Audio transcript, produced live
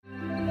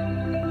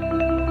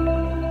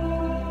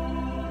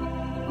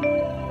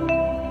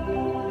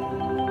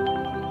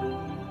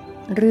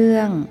เรื่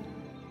อง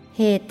เ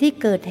หตุที่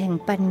เกิดแห่ง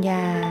ปัญญ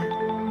า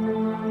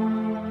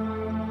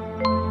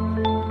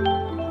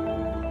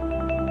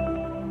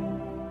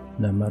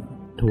นะมัต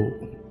ถุ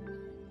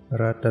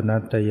รัตนั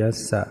ตยัส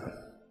สะ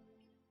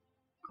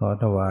ขอ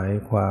ถวาย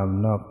ความ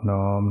นอบ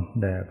น้อม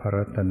แด่พระ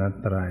รัตน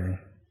ตรัย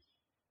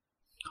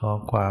ขอ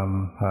ความ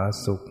ผา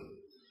สุข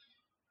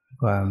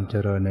ความเจ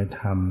ริญใน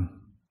ธรรม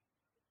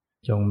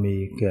จงมี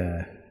แก่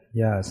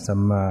ญาติสัม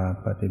มา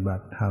ปฏิบั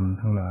ติธรรม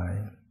ทั้งหลาย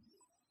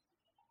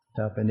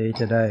ต่อไปนี้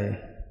จะได้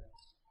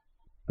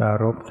ปรา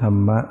รภธร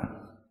รมะ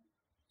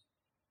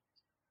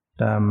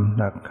ตาม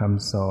หลักค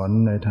ำสอน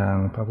ในทาง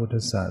พระพุทธ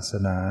ศาส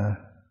นา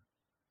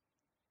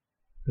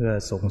เพื่อ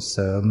ส่งเส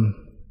ริม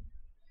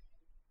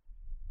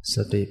ส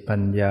ติปั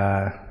ญญา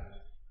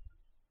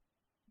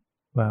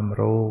ความ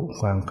รู้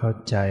ความเข้า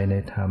ใจใน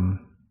ธรรม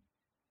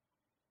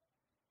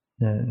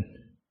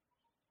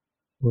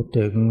พูด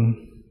ถึง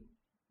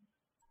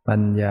ปั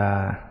ญญา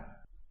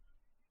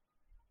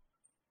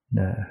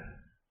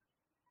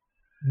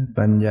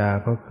ปัญญา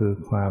ก็คือ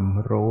ความ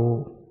รู้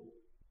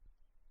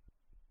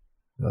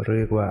เ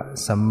รียกว่า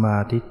สัมมา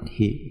ทิฏ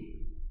ฐิ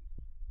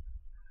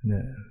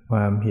คว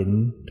ามเห็น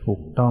ถู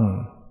กต้อง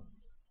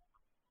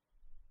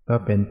ก็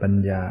เป็นปัญ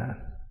ญา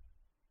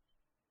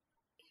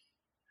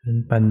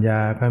ปัญญา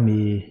ก็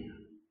มี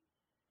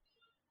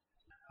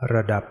ร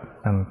ะดับ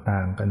ต่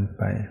างๆกันไ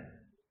ป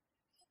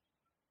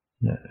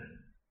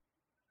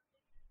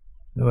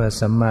เรียกว่า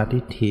สัมมาทิ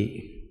ฏฐิ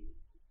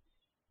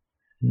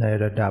ใน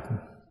ระดับ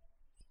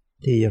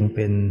ที่ยังเ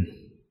ป็น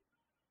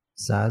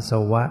สาส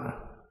วะ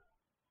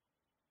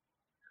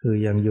คือ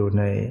ยังอยู่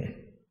ใน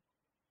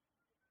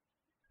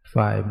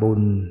ฝ่ายบุ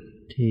ญ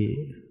ที่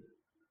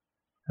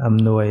อ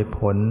ำนวยผ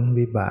ล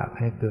วิบาก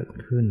ให้เกิด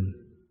ขึ้น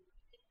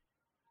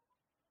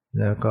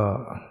แล้วก็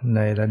ใน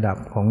ระดับ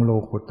ของโล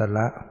กุตร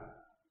ะ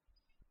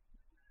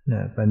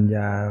ปัญญ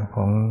าข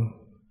อง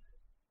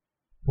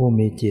ผู้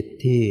มีจิต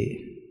ที่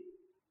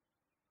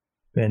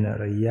เป็นอ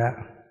ริยะ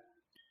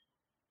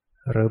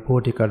หรือผู้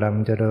ที่กำลัง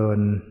เจริญ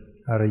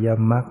อริย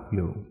มรรคอ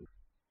ยู่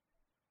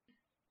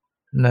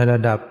ในระ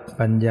ดับ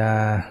ปัญญา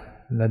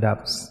ระดับ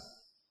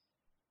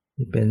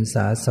ที่เป็นส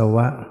าสว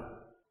ะ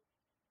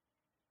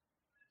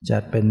จั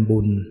ดเป็นบุ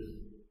ญ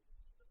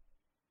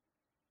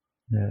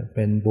เ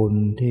ป็นบุญ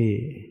ที่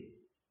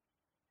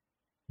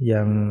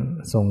ยัง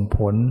ส่งผ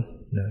ล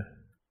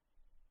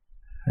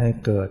ให้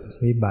เกิด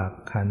วิบาก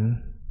ขันธ์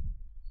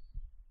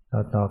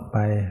ต่อไป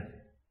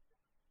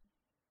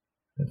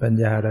ปัญ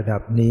ญาระดั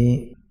บนี้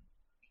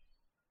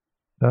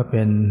ก็เ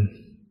ป็น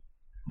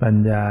ปัญ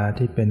ญา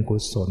ที่เป็นกุ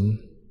ศล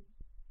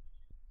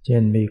เช่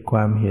นมีคว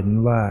ามเห็น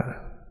ว่า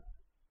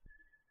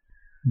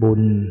บุ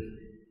ญ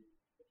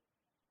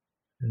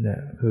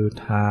คือ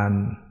ทาน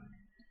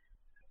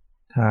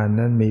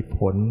นั้นมีผ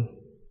ล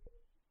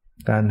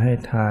การให้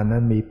ทานนั้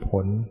นมีผ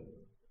ล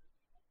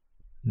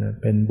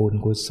เป็นบุญ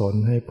กุศล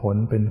ให้ผล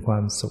เป็นควา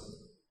มสุข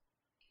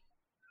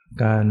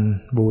การ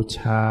บูช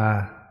า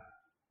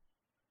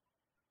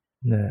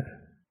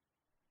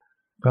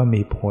ก็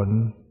มีผล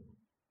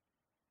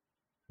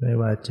ไม่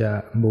ว่าจะ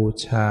บู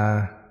ชา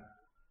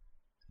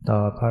ต่อ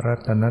พระรั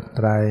ตนต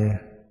รัย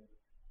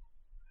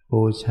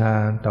บูชา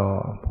ต่อ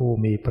ผู้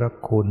มีพระ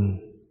คุณ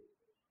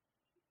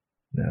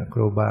ค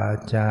รูบาอา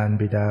จารย์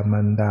บิดามา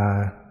รดา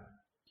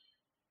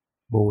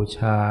บูช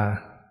า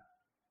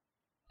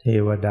เท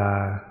วดา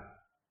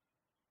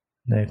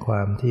ในคว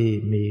ามที่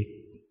มี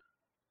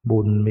บุ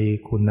ญมี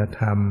คุณ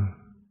ธรรม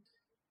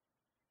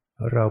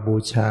เราบู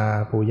ชา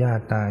ปู่ย่า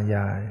ตาย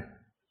าย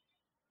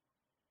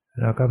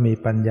เราก็มี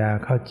ปัญญา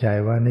เข้าใจ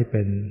ว่านี่เ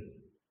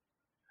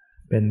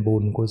ป็นบุ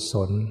ญกุศ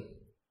ล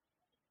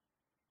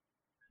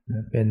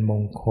เป็นม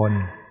งคล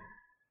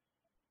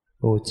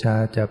บูชา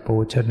จะปู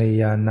ชนี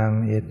ยานัง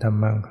เอตัม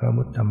มังคร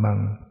มุตตมัง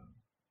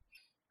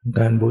ก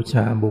ารบูช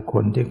าบุคค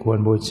ลที่ควร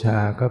บูชา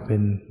ก็เป็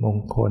นมง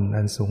คล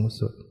อันสูง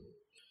สุด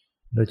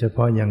โดยเฉพ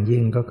าะอย่าง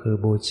ยิ่งก็คือ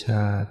บูช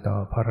าต่อ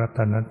พระรัต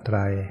นต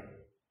รัย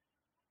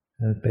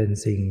เป็น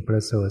สิ่งปร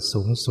ะเสริฐ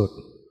สูงสุด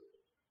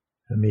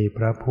มีพ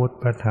ระพุทธ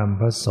พระธรรม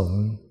พระสง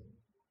ฆ์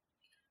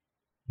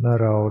เมื่อ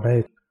เราได้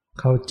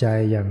เข้าใจ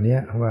อย่างนี้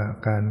ว่า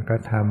การกระ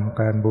ทำ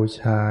การบู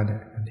ชาเนี่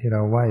ยที่เร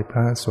าไหว้พร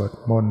ะสวด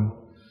มนต์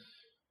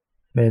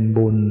เป็น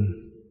บุญ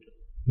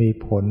มี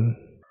ผล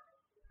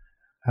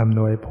อำ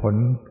นวยผล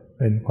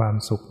เป็นความ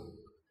สุข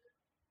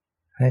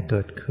ให้เ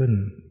กิดขึ้น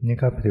นี่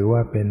ก็ถือว่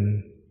าเป็น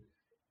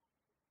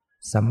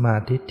สัมมา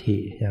ทิฏฐิ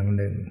อย่าง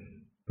หนึ่ง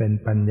เป็น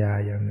ปัญญา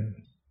อย่างหนึ่ง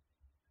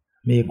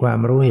มีความ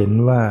รู้เห็น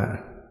ว่า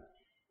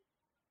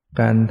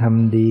การท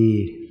ำดี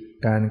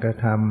การกระ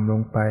ทำล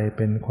งไปเ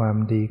ป็นความ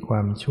ดีคว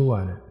ามชั่ว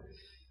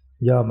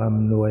ย่อมอ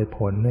ำนวยผ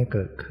ลให้เ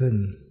กิดขึ้น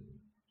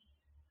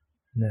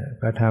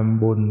กระท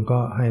ำบุญก็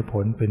ให้ผ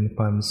ลเป็นค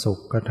วามสุ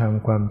ขกระท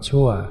ำความ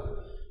ชั่ว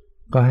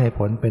ก็ให้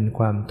ผลเป็นค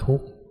วามทุ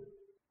กข์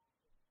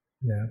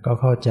ก็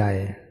เข้าใจ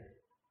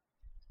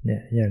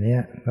อย่างนี้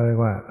เรียก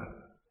ว่า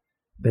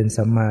เป็น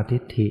สัมมาทิ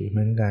ฏฐิเห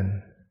มือนกัน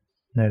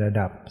ในระ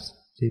ดับ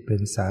ที่เป็น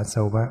สาส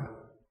วะ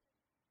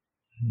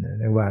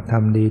เรียกว่าท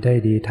ำดีได้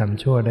ดีท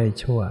ำชั่วได้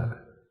ชั่ว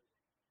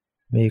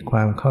มีคว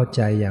ามเข้าใ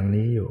จอย่าง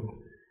นี้อยู่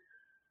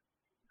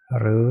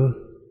หรือ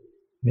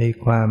มี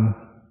ความ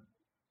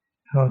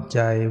เข้าใจ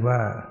ว่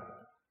า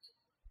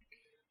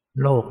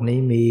โลกนี้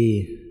มี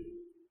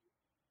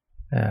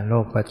โล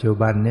กปัจจุ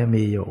บันเนี่ย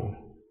มีอยู่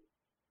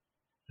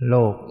โล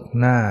ก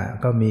หน้า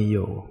ก็มีอ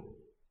ยู่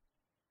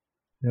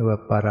เรียกว่า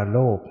ปรโล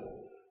ก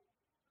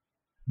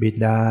บิ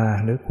ดา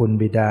หรือคุณ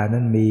บิดา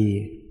นั้นมี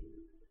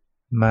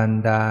มาร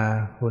ดา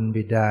คุณ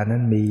บิดานั้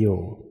นมีอยู่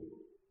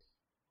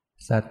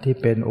สัตว์ที่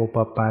เป็นโอป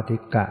ปาติ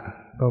กะ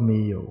ก็มี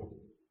อยู่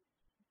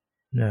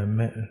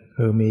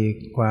คือมี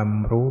ความ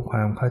รู้คว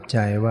ามเข้าใจ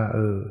ว่า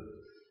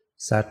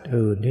สัตว์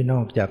อื่นที่น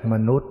อกจากม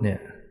นุษย์เนี่ย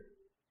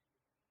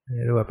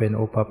เรียกว่าเป็นโ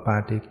อปปา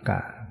ติกะ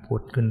ผุ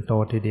ดขึ้นโต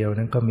ทีเดียว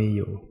นั้นก็มีอ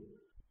ยู่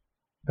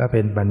ก็เ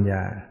ป็นปัญญ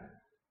า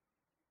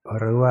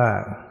หรือว่า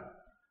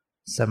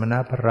สมณ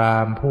พรา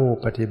หมณ์ผู้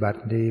ปฏิบั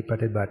ติดีป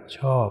ฏิบัติช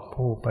อบ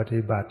ผู้ป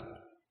ฏิบัติ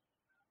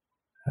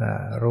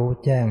รู้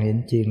แจ้งเห็น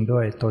จริงด้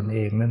วยตนเอ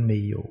งนั้นมี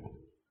อยู่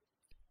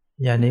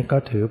อย่างนี้ก็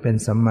ถือเป็น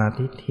สัมมา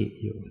ทิฏฐิ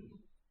อยู่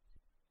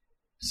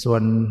ส่ว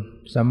น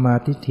สัมมา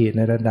ทิฏฐิใ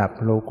นระดับ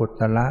โลกุ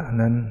ตระ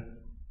นั้น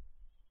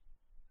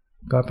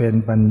ก็เป็น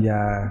ปัญญ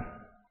า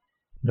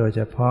โดยเ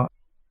ฉพาะ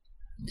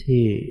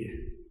ที่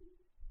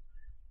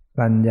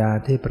ปัญญา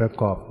ที่ประ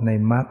กอบใน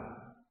มรรค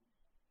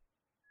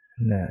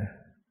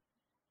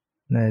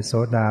ในโส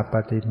ดา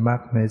ปัตติมรรค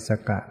ในส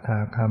กทา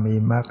คามี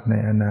มรรคใน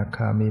อนาค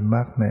ามีมร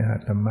รคในอรหั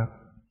ตมรรค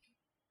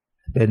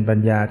เป็นปัญ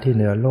ญาที่เ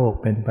หนือโลก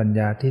เป็นปัญ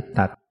ญาที่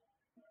ตัด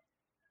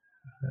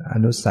อ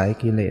นุสัย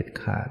กิเลส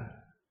ขาด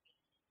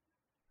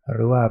ห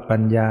รือว่าปั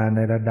ญญาใน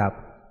ระดับ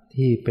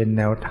ที่เป็นแ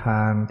นวท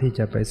างที่จ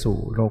ะไปสู่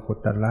โลกุ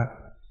ตระ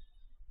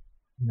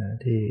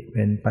ที่เ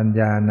ป็นปัญ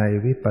ญาใน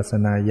วิปัสส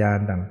นาญาณ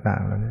ต่า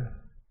งๆแล้วเนี่ย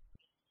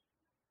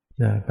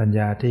ปัญญ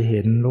าที่เ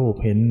ห็นรูป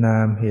เห็นนา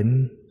มเห็น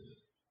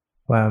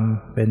ความ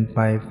เป็นไป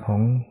ขอ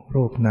ง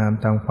รูปนาม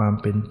ตามความ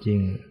เป็นจริง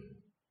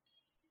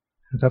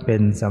ก็เป็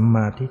นสัมม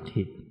าทิฏ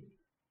ฐิ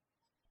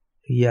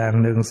อีกอย่าง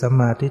หนึ่งสัม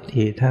มาทิฏ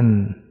ฐิท่าน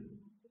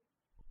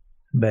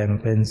แบ่ง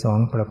เป็นสอง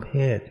ประเภ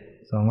ท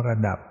สองระ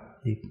ดับ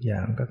อีกอย่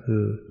างก็คื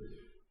อ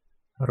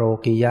โล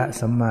กิยะ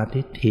สัมมา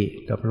ทิฏฐิ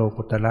กับโล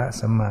กุตระ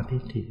สัมมาทิ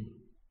ฏฐิ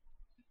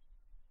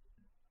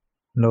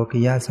โลกิ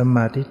ยะสัมม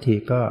าทิฏฐิ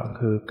ก็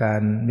คือกา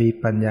รมี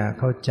ปัญญา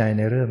เข้าใจใ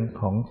นเรื่อง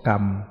ของกรร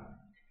ม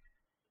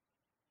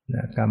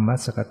กรรม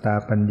สกตา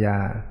ปัญญา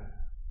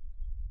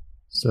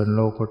ส่วนโล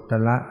กุต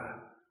ระ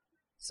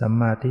สัม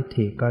มาทิฏ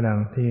ฐิก็ดัง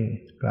ที่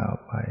กล่าว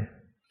ไป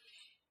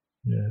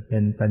เป็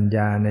นปัญญ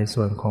าใน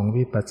ส่วนของ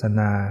วิปัสส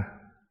นา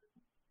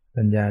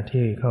ปัญญา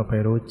ที่เข้าไป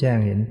รู้แจ้ง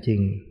เห็นจริ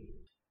ง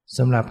ส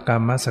ำหรับกร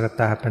รมสก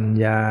ตาปัญ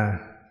ญา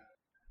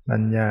ปั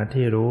ญญา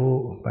ที่รู้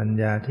ปัญ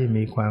ญาที่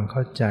มีความเข้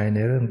าใจใน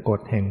เรื่องก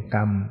ฎแห่งกร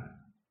รม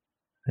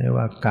ให้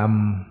ว่ากรรม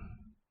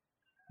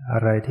อะ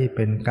ไรที่เ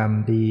ป็นกรรม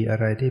ดีอะ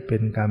ไรที่เป็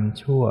นกรรม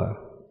ชั่ว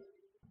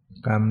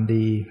กรรม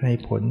ดีให้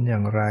ผลอย่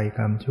างไรก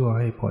รรมชั่ว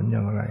ให้ผลอ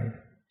ย่างไร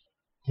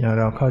อย่าง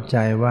เราเข้าใจ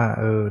ว่า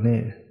นี่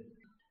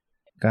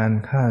การ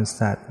ฆ่า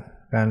สัตว์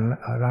การ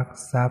ลัก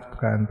ทรัพย์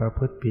การประพ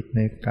ฤติผิดใน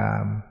กา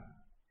ม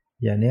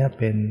อย่างนี้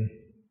เ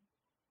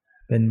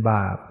ป็นบ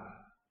าป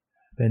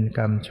เป็นก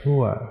รรมชั่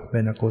วเป็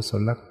นอกุศ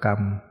ลกรร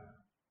ม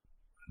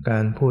กา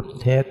รพูด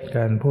เท็จก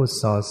ารพูด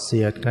ส่อเ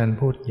สียดการ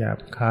พูดหยาบ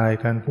คาย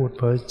การพูดเ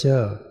พ้อเจ้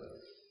อ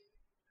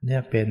เนี่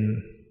ยเป็น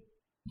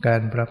กา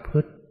รประพฤ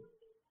ติ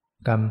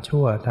กรรม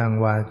ชั่วทาง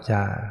วาจ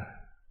า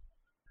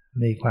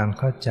มีความ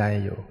เข้าใจ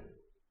อยู่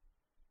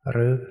ห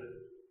รือ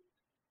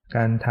ก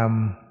ารท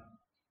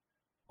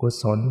ำกุ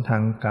ศลทา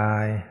งกา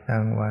ยทา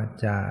งวา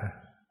จา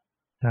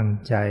ทาง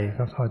ใจ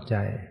ก็เข้าใจ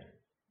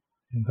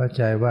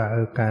ว่า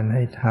การใ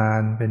ห้ทา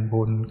นเป็น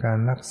บุญการ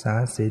รักษา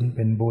ศีลเ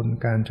ป็นบุญ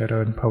การเจ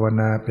ริญภาว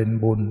นาเป็น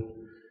บุญ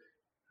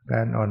ก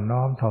ารอ่อน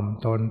น้อมถ่อม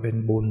ตนเป็น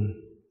บุญ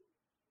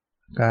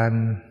การ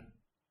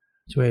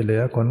ช่วยเหลื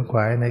อขนขว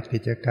ายในกิ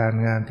จการ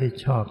งานที่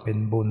ชอบเป็น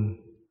บุญ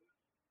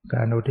ก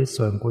ารอุทิศ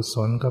ส่วนกุศ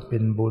ลก็เป็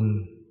นบุญ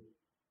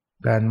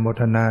การโม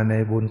ทนาใน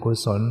บุญกุ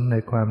ศลใน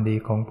ความดี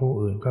ของผู้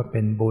อื่นก็เ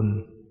ป็นบุญ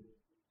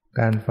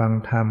การฟัง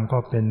ธรรมก็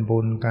เป็นบุ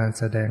ญการ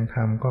แสดงธร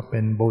รมก็เป็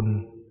นบุญ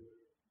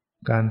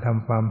การท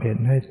ำความเห็น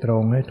ให้ตร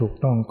งให้ถูก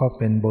ต้องก็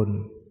เป็นบุญ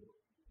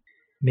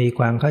มีค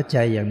วามเข้าใจ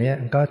อย่างนี้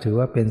ก็ถือ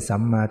ว่าเป็นสั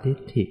มมาทิฏ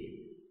ฐิ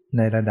ใ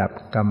นระดับ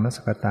กรรมส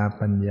กตา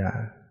ปัญญา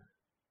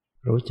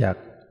รู้จัก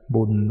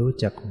บุญรู้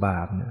จักบา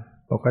ปเนี่ย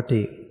ปก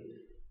ติ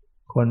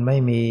คนไม่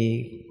มี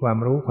ความ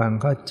รู้ความ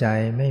เข้าใจ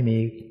ไม่มี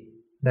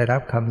ได้รั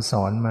บคำส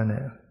อนมาเนี่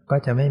ยก็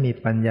จะไม่มี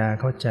ปัญญา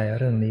เข้าใจ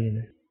เรื่องนี้น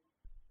ะ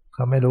เข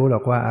าไม่รู้หร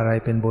อกว่าอะไร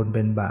เป็นบุญเ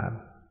ป็นบาป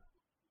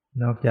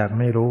นอกจาก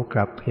ไม่รู้ก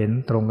ลับเห็น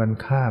ตรงกัน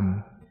ข้าม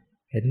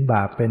เห็นบ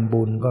าปเป็น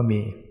บุญก็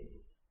มี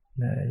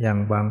นะอย่าง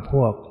บางพ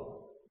วก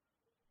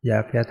อยา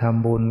กจะท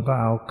ำบุญก็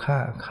เอา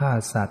ฆ่า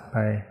สัตว์ไป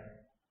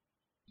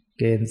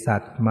เกณฑ์สั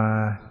ตว์มา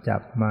จั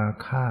บมา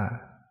ฆ่า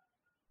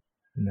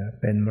นะ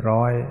เป็น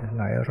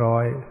หลายร้อ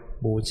ย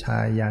บูชา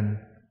ยัน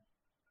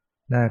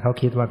เขา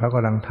คิดว่าเขาก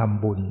ำลังท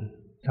ำบุญ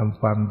ทำ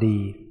ความดี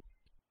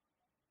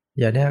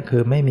อย่างนี้คื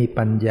อไม่มี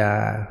ปัญญา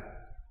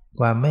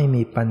ความไม่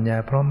มีปัญญา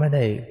เพราะไม่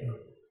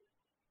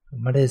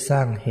ได้สร้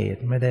างเห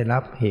ตุไม่ได้รั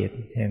บเหตุ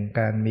แห่งก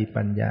ารมี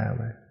ปัญญา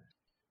มา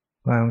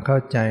ความเข้า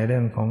ใจเรื่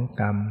องของ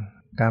กรร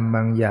มบ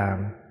างอย่าง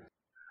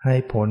ให้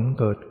ผล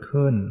เกิด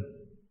ขึ้น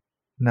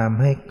น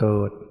ำให้เ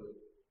กิด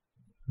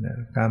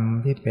กรรม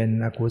ที่เป็น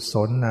อกุศ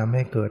ลนำใ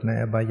ห้เกิดใน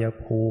อบาย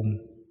ภูมิ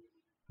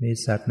มี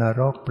สัตว์น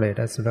รกเปรต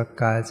อสุร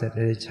กายสัตว์เด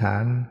รัจฉา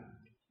น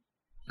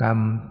กรรม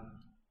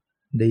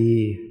ดี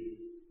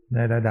ใน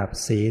ระดับ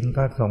ศีล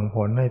ก็ส่งผ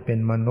ลให้เป็น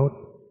มนุษย์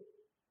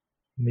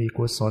มี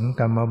กุศล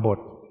กรรมบท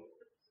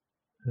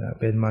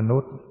เป็นมนุ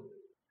ษย์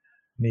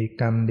มี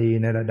กรรมดี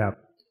ในระดับ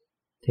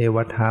เทว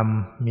ธรรม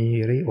มี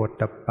หิริโอต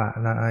ตัปปะ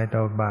ละอายต่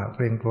อบาปเก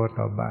รงกลัว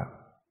ต่อบาป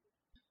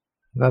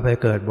ก็ไป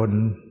เกิดบน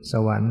ส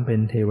วรรค์เป็น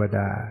เทวด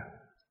า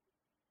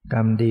กร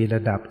รมดีร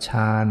ะดับฌ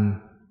าน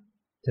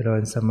เจริ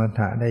ญสมถ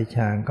ะได้ฌ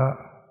านก็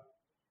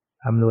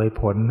อำนวย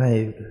ผลให้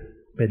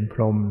เป็นพ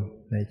รหม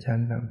ในชั้น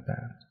ต่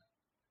าง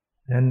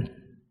ๆนั้น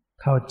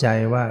เข้าใจ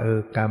ว่า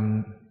กรรม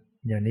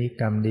อย่างนี้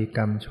กรรมดีก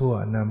รรมชั่ว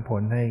นำผ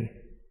ลให้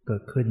เกิ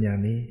ดขึ้นอย่าง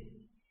นี้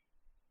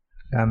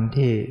กรรม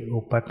ที่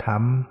อุปถั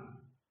มภ์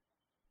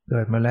เ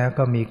กิดมาแล้ว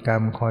ก็มีกรร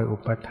มคอยอุ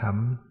ปถัม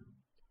ภ์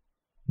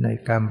ใน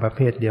กรรมประเภ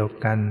ทเดียว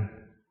กัน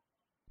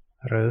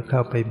หรือเข้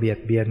าไปเบียด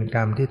เบียนกร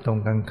รมที่ตรง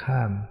กันข้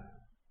าม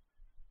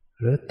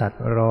หรือตัด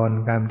รอน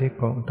กรรมที่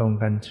ตรง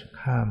กัน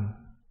ข้าม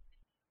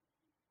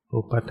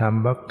อุปถัม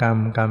ภกรรม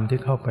กรรมที่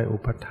เข้าไปอุ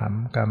ปถัม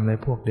ภ์กรรมใน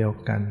พวกเดียว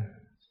กัน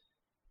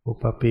อุ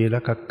ปปีและ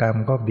กรรม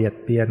ก็เบียด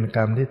เบียนกร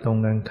รมที่ตรง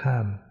กันข้า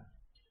ม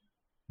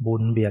บุ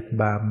ญเบียด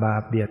บาปบา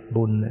ปเบียด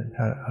บุญ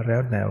แล้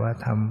วแต่ว่า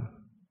ท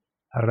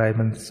ำอะไร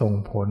มันส่ง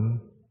ผล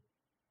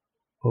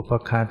อุป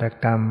คาต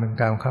กรรมเป็น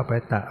กรรมเข้าไป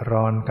ตัดร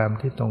อนกรรม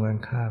ที่ตรงกัน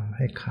ข้ามใ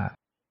ห้ขาด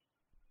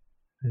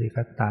นี่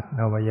ก็ตัด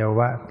อวัยว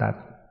ะตัด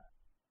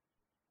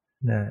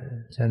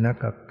ชนะ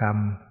กับกรรม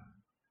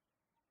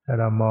ถ้า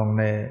เรามอง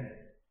ใน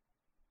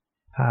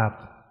ภาพ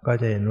ก็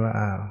จะเห็นว่า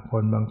ค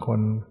นบางค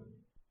น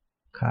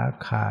ขา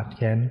ขาดแ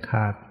ขนข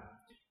าด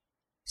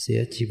เสี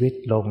ยชีวิต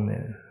ลงเนี่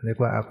ยเรียก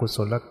ว่าอกุศ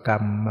ลกร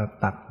รมมา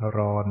ตัดร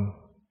อน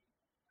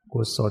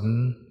กุศล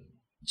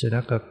ชนะ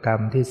กับกรรม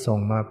ที่ส่ง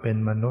มาเป็น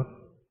มนุษย์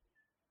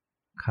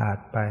ขาด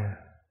ไป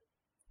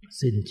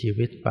สิ้นชี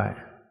วิตไป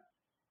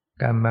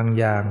กรรมบาง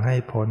อย่างให้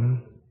ผล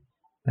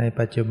ใน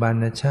ปัจจุบัน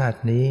ชาติ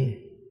นี้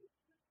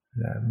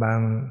บาง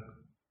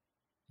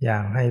อย่า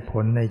งให้ผ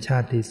ลในชา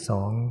ติที่ส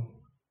อง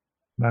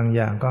บางอ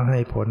ย่างก็ให้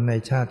ผลใน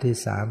ชาติที่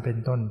สามเป็น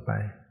ต้นไป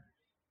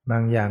บา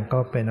งอย่างก็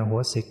เป็นอโห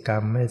สิกร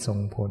รมไม่ส่ง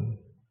ผล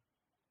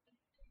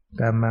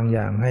กรรมบางอ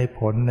ย่างให้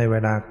ผลในเว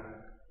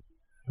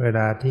ล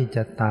าที่จ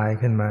ะตาย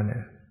ขึ้นมาเนี่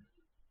ย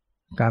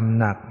กรรม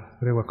หนัก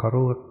เรียกว่าค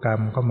รุกรร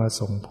มก็มา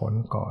ส่งผล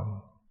ก่อน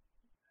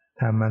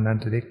ทำอนัน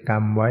ตริกร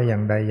รมไว้อย่า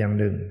งใดอย่าง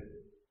หนึ่ง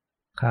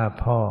ฆ่า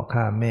พ่อ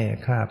ฆ่าแม่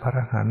ฆ่าพระอร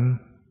หันต์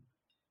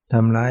ท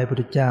ำร้ายพระพุท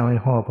ธเจ้าให้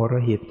ห่อพร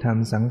ะหิตท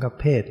ำสังฆ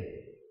เพศ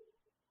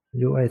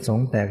ยุให้สง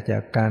ฆ์แตกจา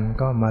กกัน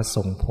ก็มา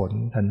ส่งผล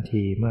ทัน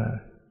ทีเมื่อ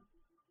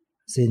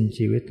สิ้น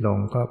ชีวิตลง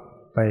ก็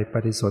ไปป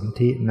ฏิสน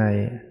ธิใน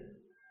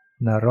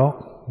นรก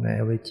ใน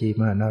อเวจี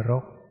มหานร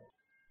ก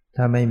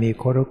ถ้าไม่มี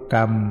ครุกร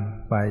รม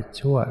ฝ่าย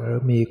ชั่วหรือ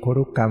มีค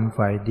รุกรรม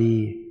ฝ่ายดี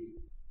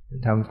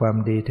ทำความ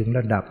ดีถึงร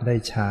ะดับได้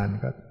ฌา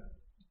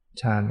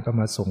นก็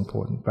มาส่งผ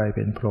ลไปเ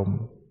ป็นพรหม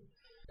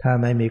ถ้า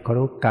ไม่มีค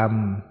รุกรรม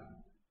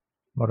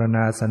มรณ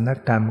าสันน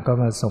กรรมก็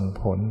มาส่ง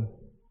ผล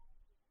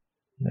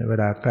ในเว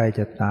ลาใกล้จ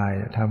ะตาย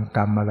ทำก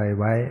รรมอะไร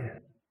ไว้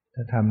ถ้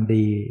าทำ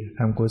ดีท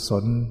ำกุศ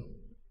ล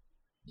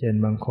เช่น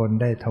บางคน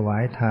ได้ถวา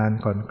ยทาน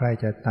ก่อนใกล้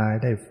จะตาย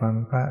ได้ฟัง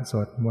พระส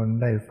วดมนต์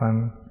ได้ฟัง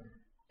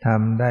ธรร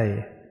มได้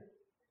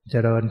เจ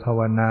ริญภาว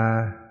นา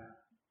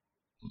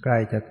ใกล้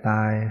จะต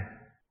าย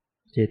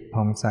จิต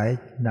ผ่องใส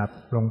ดับ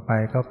ลงไป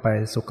ก็ไป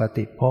สุค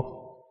ติภพ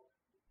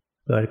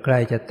เกิดใกล้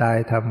จะตาย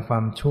ทำควา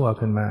มชั่ว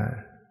ขึ้นมา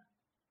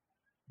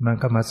มัน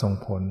ก็มาส่ง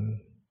ผล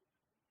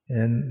ฉะ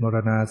นั้นมร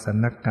ณาสัน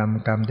นกรรม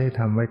กรรมที่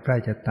ทำไว้ใกล้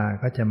จะตาย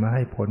ก็จะมาใ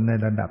ห้ผลใน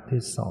ระดับ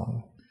ที่สอง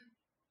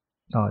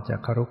ต่อจาก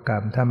ครุกรร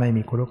มถ้าไม่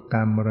มีครุกร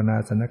รมมรณา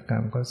สันนกรร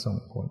มก็ส่ง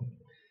ผล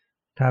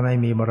ถ้าไม่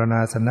มีมรณ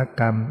าสันน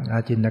กรรมอา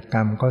จินกร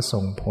รมก็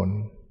ส่งผล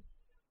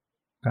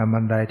กรรม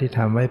อันใดที่ท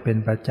ำไว้เป็น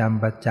ประจ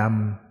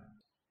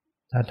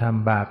ำถ้าท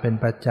ำบาปเป็น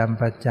ประ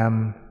จ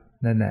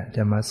ำนั่นแหละจ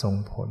ะมาส่ง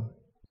ผล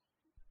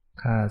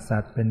ฆ่าสั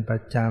ตว์เป็นปร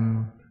ะจ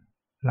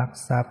ำลัก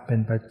ทรัพย์เป็น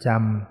ประจ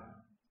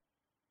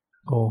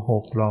ำโกห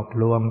กหลอก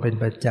ลวงเป็น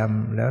ประจ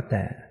ำแล้วแ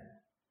ต่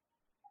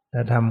ถ้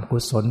าทำกุ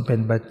ศลเป็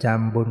นประจ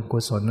ำบุญกุ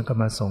ศลก็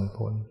มาส่งผ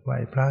ลไหว้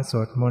พระส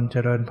วดมนต์เจ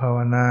ริญภาว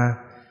นา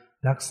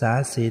รักษา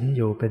ศีลอ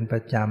ยู่เป็นปร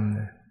ะจำน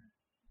ะ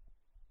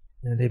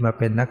ที่มา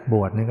เป็นนักบ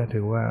วชนี่ก็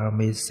ถือว่าเรา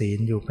มีศีล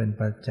อยู่เป็น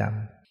ประจ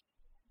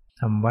ำ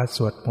ทำวัดส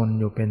วดมนต์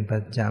อยู่เป็นปร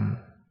ะจ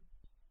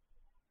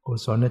ำกุ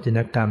ศลอจิน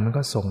กรรมนั้น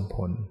ก็ส่งผ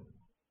ล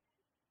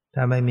ถ้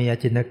าไม่มีอ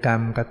จินกรรม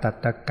กตัต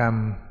ตกรรม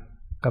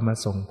ก็มา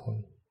ส่งผล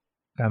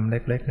กรรมเ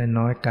ล็กๆ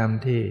น้อยๆกรรม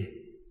ที่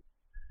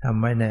ทำ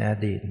ไว้ในอ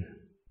ดีต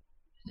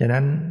ฉะ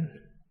นั้น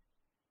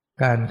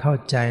การเข้า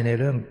ใจใน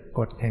เรื่องก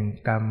ฎแห่ง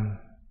กรรม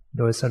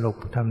โดยสรุป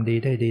ทำดี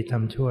ได้ดีท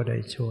ำชั่วได้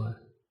ชั่ว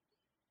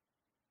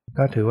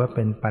ก็ถือว่าเ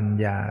ป็นปัญ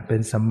ญาเป็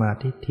นสัมมา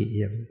ทิฏฐิ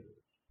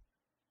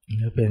ห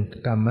รือเป็น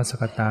กรรมส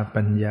กตา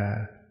ปัญญา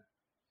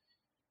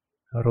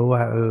รู้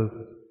ว่า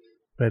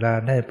เวลา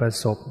ได้ประ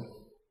สบ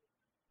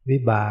วิ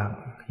บาก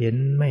เห็น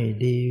ไม่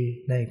ดี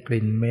ได้ก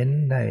ลิ่นเหม็น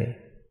ได้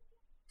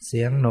เ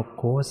สียงหนวก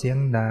หูเสียง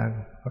ด่า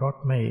รส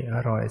ไม่อ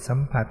ร่อยสั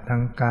มผัสทา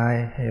งกาย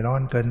ให้ร้อ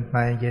นเกินไป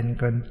เย็น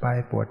เกินไป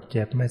ปวดเ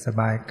จ็บไม่ส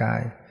บายกา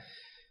ย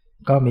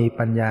ก็มี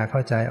ปัญญาเข้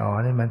าใจ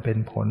นี่มันเป็น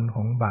ผลข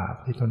องบาป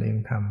ที่ตนเอง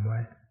ทำไว้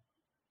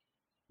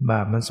บ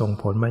าปมันส่ง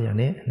ผลมาอย่าง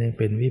นี้นี่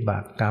เป็นวิบา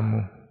กกรรม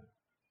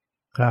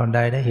คราวใด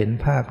ได้เห็น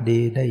ภาพดี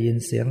ได้ยิน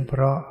เสียงเพ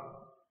ราะ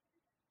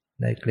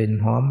ได้กลิ่น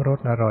หอมรส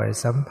อร่อย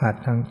สัมผัส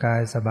ทางกา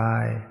ยสบา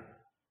ย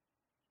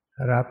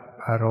รับ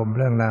อารมณ์เ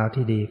รื่องราว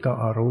ที่ดีก็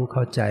รู้เ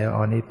ข้าใจ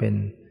นี่เป็น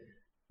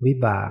วิ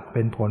บากเ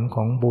ป็นผลข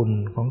องบุญ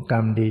ของกรร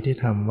มดีที่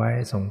ทำไว้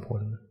ส่งผ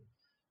ล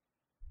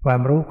ควา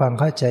มรู้ความ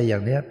เข้าใจอย่า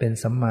งนี้เป็น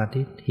สัมมา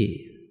ทิฏฐิ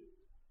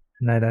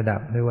ในระดั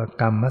บเรียกว่า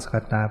กรรมสก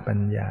ตาปัญ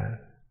ญา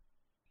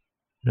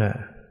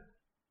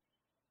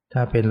ถ้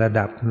าเป็นระ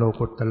ดับโล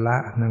กุตระ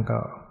นั่นก็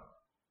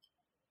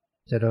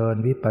เจริญ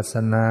วิปัสส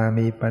นา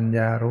มีปัญญ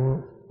ารู้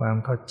ความ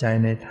เข้าใจ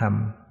ในธรรม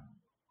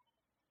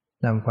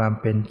นำความ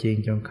เป็นจริง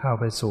จนเข้า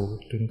ไปสู่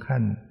ถึงขั้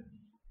น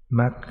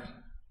มรร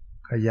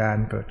คญาณ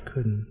เกิด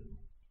ขึ้น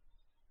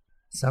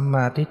สัมม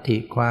าทิฏฐิ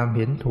ความเ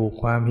ห็นถูก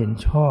ความเห็น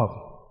ชอบ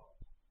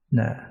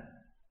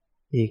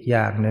อีกอ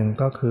ย่างหนึ่ง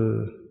ก็คือ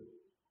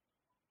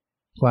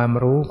ความ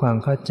รู้ความ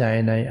เข้าใจ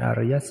ในอ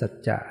ริยสัจ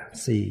จะ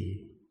สี่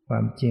ควา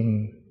มจริง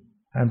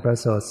อันประ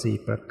เสริฐสี่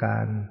ประกา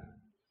ร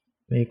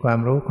มีความ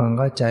รู้ความ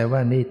เข้าใจว่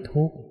านี่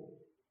ทุกข์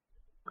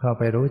เข้า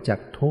ไปรู้จัก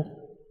ทุกข์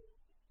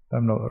ก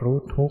ำหนดรู้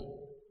ทุกข์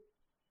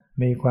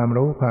มีความ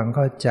รู้ความเ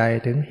ข้าใจ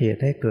ถึงเห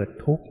ตุให้เกิด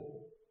ทุกข์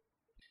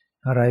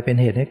อะไรเป็น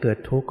เหตุให้เกิด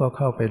ทุกข์ก็เ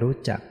ข้าไปรู้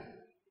จัก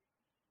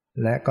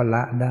และก็ล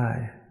ะได้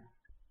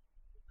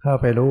เข้า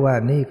ไปรู้ว่า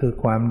นี่คือ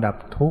ความดับ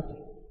ทุกข์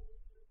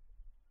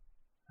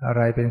อะไ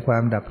รเป็นควา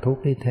มดับทุก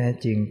ข์ที่แท้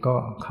จริงก็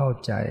เข้า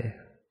ใจ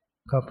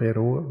เข้าไป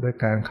รู้โดย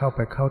การเข้าไป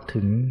เข้า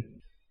ถึง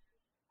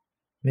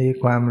มี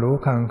ความรู้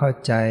ความเข้า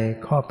ใจ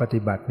ข้อปฏิ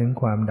บัติถึง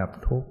ความดับ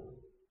ทุกข์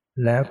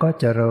แล้วก็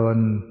เจริญ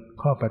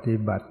ข้อปฏิ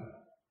บัติ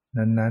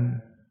นั้น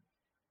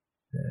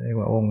ๆเรียก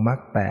ว่าองค์มรรค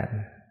แปด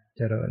เ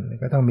จริญ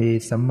ก็ต้องมี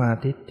สัมมา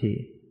ทิฏฐิ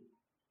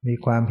มี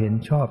ความเห็น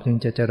ชอบจึง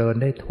จะเจริญ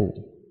ได้ถูก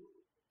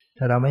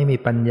ถ้าเราไม่มี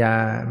ปัญญา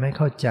ไม่เ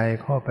ข้าใจ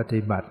ข้อป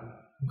ฏิบัติ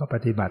ก็ป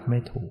ฏิบัติไม่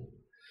ถูก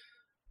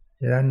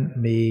ฉะนั้น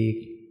มี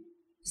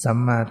สัม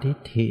มาทิฏ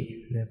ฐิ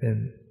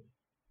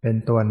เป็น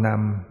ตัวน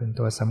ำเป็น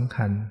ตัวสำ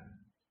คัญ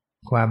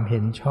ความเห็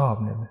นชอบ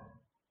เนี่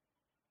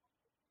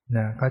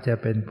ยก็จะ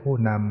เป็นผู้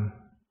น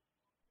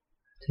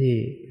ำที่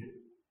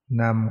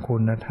นำคุ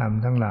ณธรรม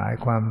ทั้งหลาย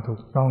ความถู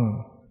กต้อง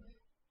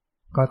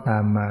ก็ตา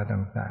มมา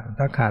ต่างๆ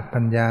ถ้าขาดปั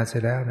ญญาเสี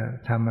ยแล้ว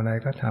ทำอะไร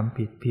ก็ทำ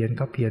ผิดเพี้ยน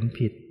ก็เพี้ยน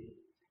ผิด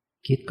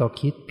คิดก็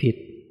คิดผิด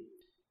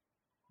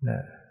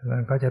มั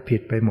นก็จะผิ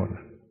ดไปหมด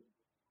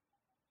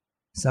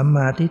สัมม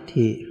าทิฏ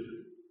ฐิ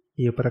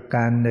อีกประก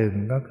ารหนึ่ง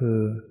ก็คือ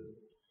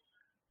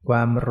คว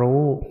าม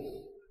รู้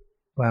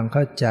ความเ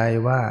ข้าใจ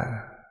ว่า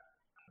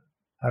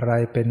อะไร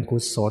เป็นกุ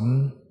ศล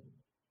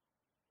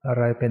อะ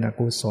ไรเป็นอ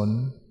กุศล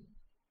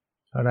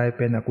อะไรเ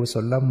ป็นอกุศ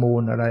ลมู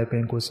ลอะไรเป็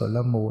นกุศล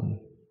มูล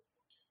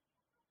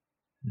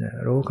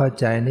รู้เข้า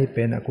ใจนี่เ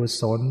ป็นอกุ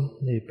ศล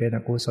นี่เป็นอ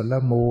กุศล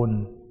มูล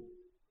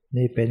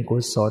นี่เป็นกุ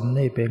ศล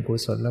นี่เป็นกุ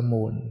ศล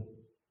มูล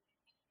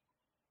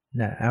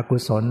อกุ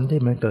ศล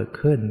ที่มันเกิด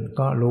ขึ้น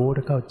ก็รู้แล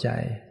ะเข้าใจ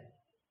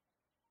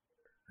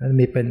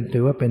มันถื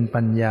อว่าเป็น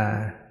ปัญญา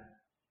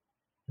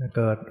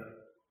เกิด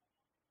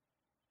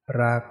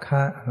ราค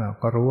ะ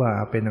ก็รู้ว่า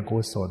เป็นอกุ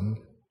ศล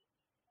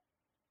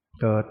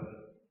เกิด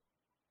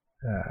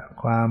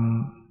ความ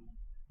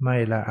ไม่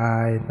ละอา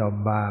ยต่อ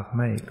บาปไ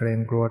ม่เกรง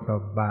กลัวต่อ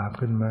บาป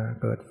ขึ้นมา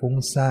เกิดฟุ้ง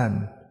ซ่าน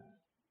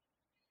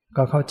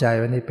ก็เข้าใจ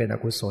ว่านี่เป็นอ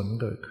กุศล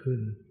เกิดขึ้น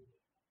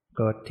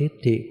เกิดทิฏ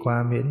ฐิควา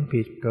มเห็น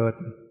ผิดเกิด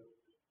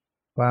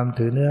ความ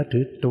ถือเนื้อถื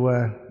อตัว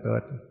เกิ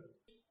ด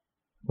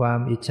ความ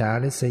อิจฉา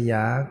ริษย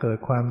าเกิด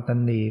ความต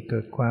ณีเกิ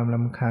ดความร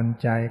ำคาญ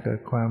ใจเกิด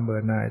ความเบื่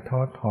อหน่ายท้อ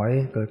ถอย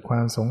เกิดควา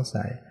มสง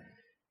สัย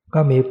ก็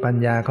มีปัญ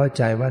ญาเข้าใ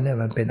จว่าเนี่ย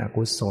มันเป็นอ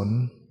กุศล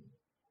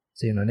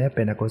สิ่งเหล่านี้เ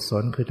ป็นอกุศ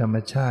ลคือธรรม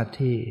ชาติ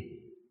ที่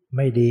ไ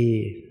ม่ดี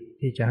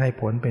ที่จะให้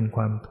ผลเป็นค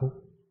วามทุกข์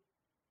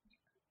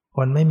ค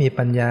นไม่มี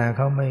ปัญญาเ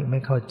ขาไม่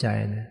เข้าใจ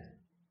นะ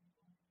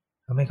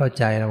เขาไม่เข้า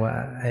ใจนะว่า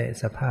ไอ้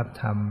สภาพ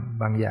ธรรม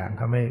บางอย่างเ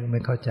ขาไม่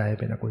เข้าใจ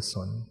เป็นอกุศ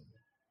ล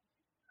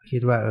คิ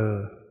ดว่า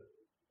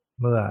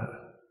เมื่อ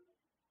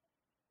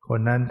คน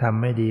นั้นท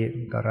ำไม่ดี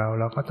กับเ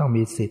ราก็ต้อง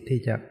มีสิทธิ์ที่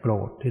จะโกร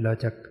ธที่เรา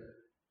จะ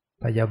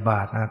พยาบ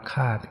าทอาฆ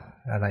าต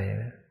อะไร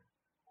นะ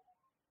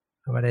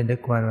เขาไม่ได้นึก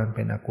ว่ามันเ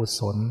ป็นอกุศ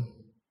ล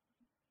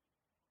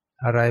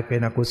อะไรเป็น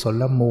อกุศ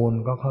ลมูล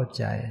ก็เข้า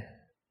ใจ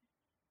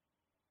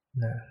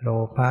โล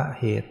ภะ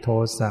เหตุโท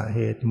สะเห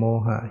ตุโม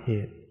หะเห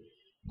ตุ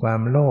ควา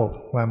มโลภ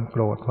ความโก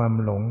รธความ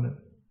หลง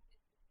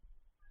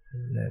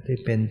ที่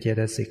เป็นเจ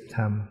ตสิกธ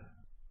รรม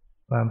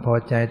ความพอ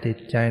ใจติด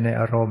ใจใน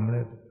อารมณ์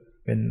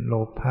เป็นโล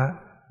ภะ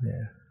เนี่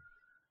ย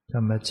ธ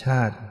รรมช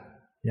าติ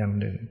อย่าง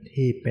หนึ่ง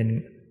ที่เป็น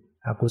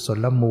อกุศ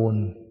ลมูล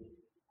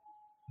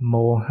โม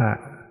หะ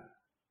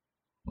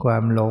ควา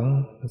มหลง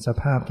ส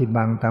ภาพที่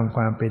บังตามค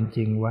วามเป็นจ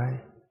ริงไว้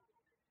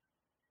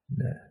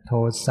โท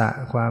สะ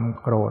ความ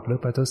โกรธหรือ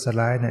ประทุษ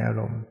ร้ายในอา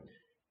รมณ์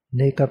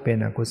นี่ก็เป็น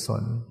อกุศ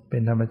ลเป็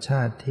นธรรมช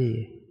าติที่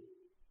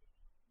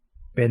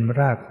เป็น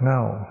รากเหง้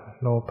า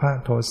โลภะ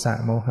โทสะ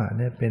โมหะเ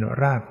นี่ยเป็น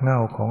รากเหง้า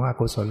ของอ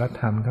กุศล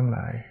ธรรมทั้งหล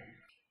าย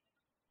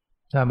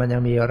ถ้ามันยั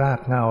งมีราก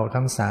เหง้า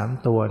ทั้ง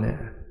3ตัวเนี่ย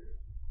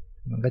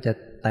มันก็จะ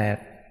แตก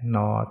ห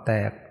น่อแต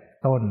ก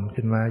ต้น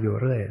ขึ้นมาอยู่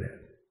เรื่อยเลย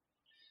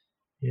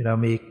ที่เรา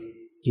มี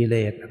กิเล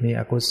สมี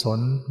อกุศล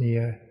มี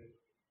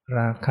ร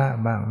าคะ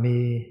บ้างมี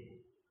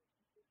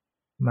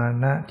มา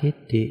นะทิฏ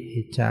ฐิ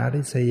อิจฉา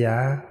ริษยา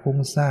ฟุ้ง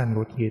ซ่านห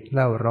งุดหงิดเ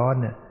ล่าร้อน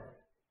เนี่ย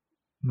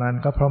มัน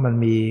ก็เพราะมัน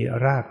มี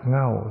รากเห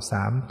ง้า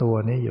3ตัว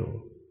นี้อยู่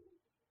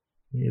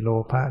มีโล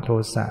ภะโท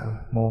สะ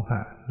โมห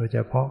ะโดยเฉ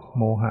พาะ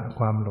โมหะ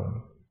ความหลง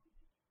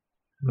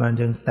มัน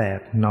จึงแตก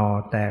หน่อ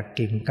แตก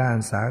กิ่งก้าน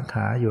สาข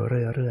าอยู่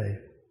เรื่อย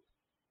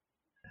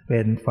ๆเป็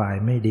นฝ่าย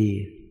ไม่ดี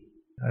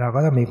เราก็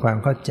ต้องมีความ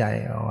เข้าใจ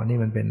นี่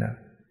มันเ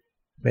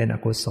ป็นอ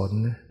กุศล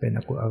เป็นอ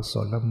กุศ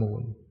ลมู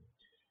ล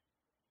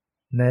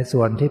ใน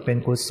ส่วนที่เป็น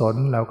กุศล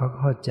เราก็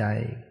เข้าใจ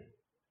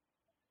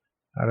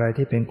อะไร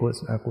ที่เป็น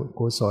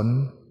กุศล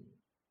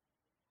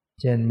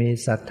เช่นมี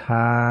ศรัทธ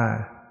า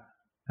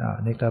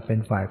นี่ก็เป็น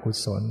ฝ่ายกุ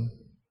ศล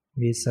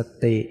มีส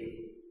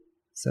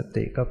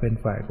ติก็เป็น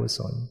ฝ่ายกุศ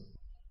ล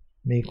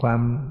มีควา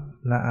ม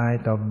ละอาย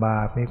ต่อบ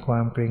าปมีควา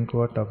มเกรงก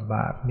ลัวต่อบ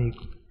าปมี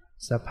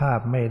สภาพ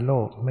ไม่โล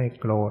ภไม่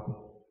โกรธ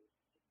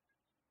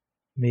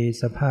มี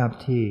สภาพ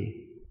ที่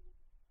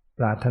ป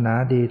รารถนา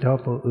ดีต่อ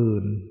ผู้อื่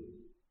น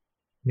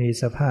มี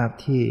สภาพ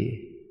ที่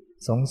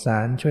สงสา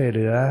รช่วยเห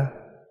ลือ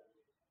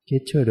คิ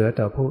ดช่วยเหลือ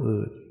ต่อผู้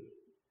อื่น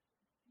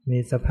มี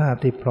สภาพ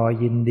ที่พลอย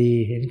ยินดี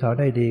เห็นเขา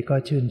ได้ดีก็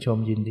ชื่นชม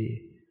ยินดี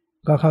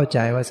ก็เข้าใจ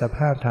ว่าสภ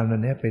าพธรรมเหล่า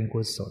นี้เป็น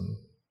กุศล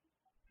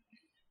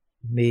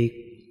มี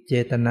เจ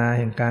ตนาแ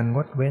ห่งการง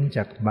ดเว้นจ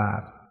ากบา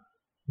ป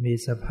มี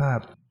สภาพ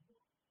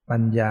ปั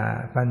ญญ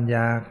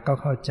าก็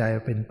เข้าใจ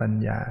เป็นปัญ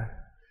ญา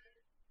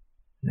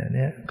เ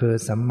นี่ยคือ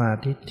สัมมา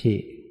ทิฏฐิ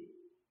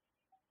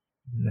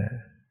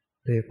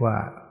เรียกว่า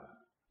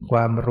คว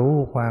ามรู้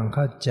ความเ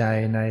ข้าใจ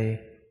ใน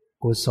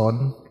กุศ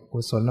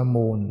ล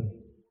มูล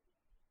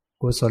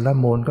กุศล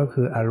มูลก็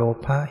คืออโล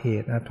ภะเห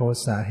ตุอโท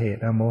สะเห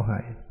ตุอโมหะ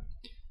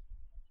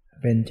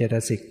เป็นเจต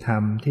สิกธรร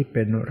มที่เ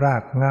ป็นรา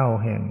กเหง้า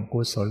แห่ง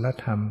กุศล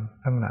ธรรม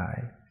ทั้งหลาย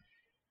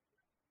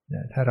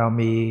ถ้าเรา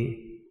มี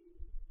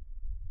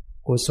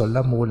กุศล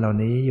มูลเหล่า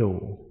นี้อยู่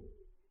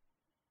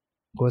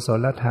กุศ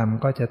ลธรรม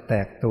ก็จะแต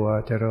กตัว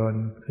เจริญ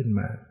ขึ้นม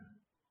า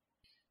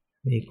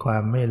มีควา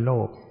มไม่โล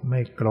ภไ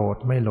ม่โกรธ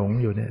ไม่หลง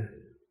อยู่เนี่ย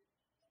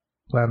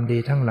ความดี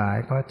ทั้งหลาย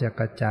ก็จะ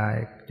กระจาย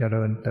เจ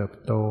ริญเติบ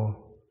โต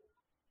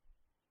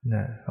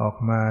ออก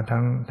มา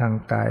ทั้งทาง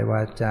กายว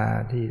าจา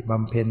ที่บ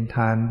ำเพ็ญท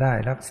านได้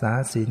รักษา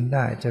ศีลไ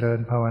ด้เจริญ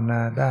ภาวน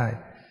าได้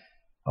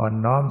อ่อน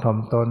น้อมถ่อม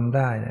ตนไ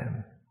ด้เนี่ย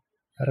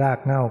ราก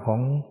เหง้าขอ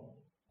ง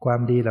ความ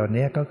ดีเหล่า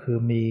นี้ก็คือ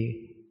มี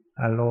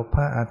อโลภ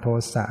ะอโท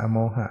สะอโม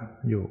หะ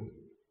อยู่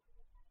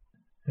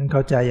เข้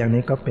าใจอย่าง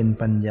นี้ก็เป็น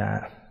ปัญญา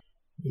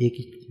อีก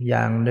อ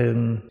ย่างหนึ่ง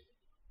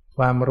ค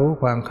วามรู้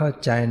ความเข้า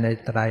ใจใน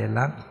ไตร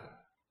ลักษณ์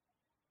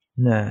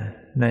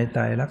ในไต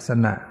รลัก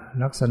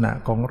ษณะ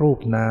ของรูป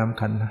นาม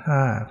ขันธ์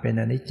5เป็น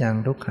อนิจจัง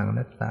ทุกขังอ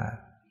นัตตา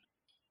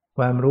ค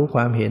วามรู้ค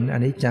วามเห็นอ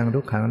นิจจังทุ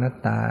กขังอนัต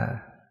ตา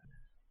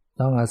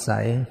ต้องอาศั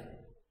ย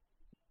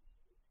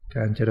ก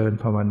ารเจริญ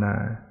ภาวนา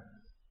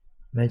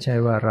ไม่ใช่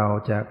ว่าเรา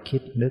จะคิ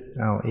ดนึก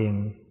เอาเอง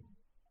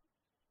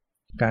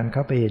การเข้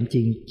าไปเห็นจ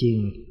ริง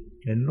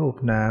ๆเห็นรูป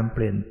นามเป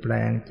ลี่ยนแปล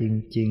งจ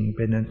ริงๆเ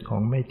ป็นขอ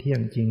งไม่เที่ย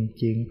งจ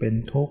ริงๆเป็น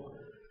ทุกข์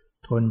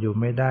ทนอยู่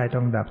ไม่ได้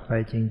ต้องดับไป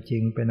จริ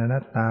งๆเป็นอนั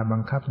ตตาบั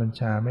งคับบัญ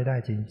ชาไม่ได้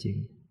จริง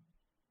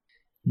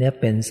ๆเนี่ย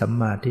เป็นสัม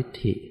มาทิฏ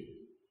ฐิ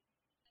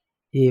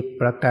อีก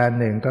ประการ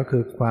หนึ่งก็คื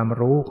อความ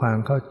รู้ความ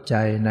เข้าใจ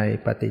ใน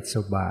ปฏิจจ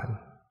สุบาท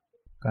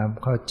ความ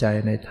เข้าใจ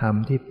ในธรรม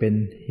ที่เป็น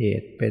เห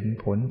ตุเป็น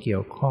ผลเกี่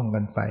ยวข้องกั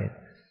นไป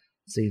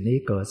สิ่งนี้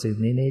เกิดสิ่ง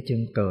นี้จึ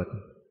งเกิด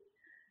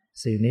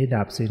สิ่งนี้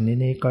ดับสิ่ง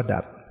นี้ก็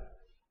ดับ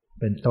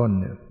เป็นต้น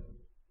เนี่ย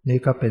นี่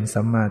ก็เป็น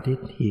สัมมาทิฏ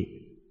ฐิ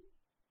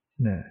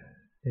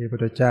ที่พระพุท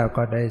ธเจ้า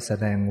ก็ได้แส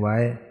ดงไว้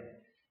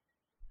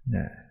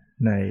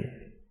ใน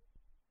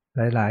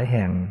หลายๆแ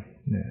ห่ง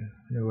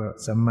เรียกว่า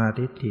สัมมา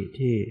ทิฏฐิ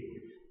ที่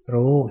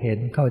รู้เห็น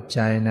เข้าใจ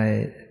ใน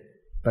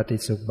ปฏิจ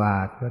จสุบา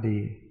ทก็ดี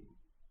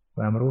ค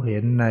วามรู้เห็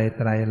นในไ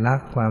ตรลัก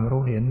ษณ์ความ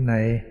รู้เห็นใน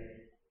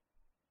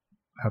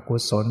อกุ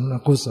ศ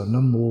ล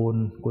มูล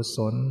กุศ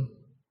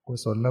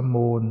ล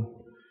มูล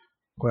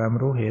ความ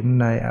รู้เห็น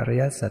ในอริ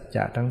ยสัจจ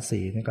ะทั้ง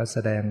4นี่ก็แส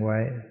ดงไว้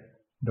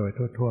โดย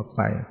ทั่วๆไ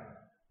ป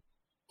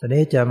ตอน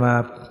นี้จะมา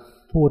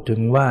พูดถึ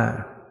งว่า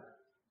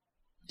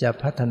จะ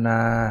พัฒนา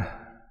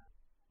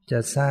จะ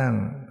สร้าง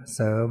เ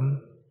สริม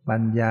ปั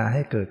ญญาใ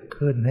ห้เกิด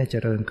ขึ้นให้เจ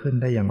ริญขึ้น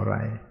ได้อย่างไร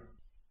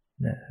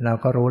เรา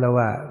ก็รู้แล้ว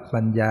ว่า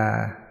ปัญญา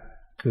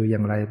คืออย่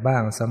างไรบ้า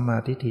งสัมมา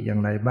ทิฏฐิอย่า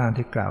งไรบ้าง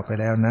ที่กล่าวไป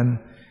แล้วนั้น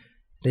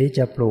ที่จ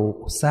ะปลูก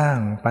สร้าง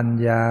ปัญ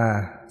ญา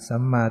สั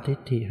มมาทิฏ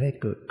ฐิให้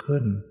เกิด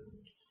ขึ้น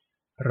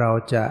เรา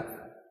จะ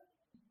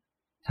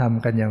ท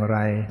ำกันอย่างไร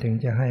ถึง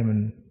จะให้มัน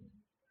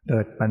เกิ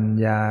ดปัญ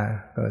ญา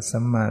เกิดสั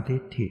มมาทิ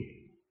ฏฐิ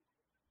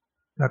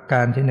หลักก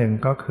ารที่หนึ่ง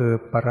ก็คือ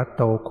ปรตโ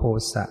ตโค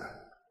สะ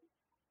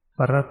ป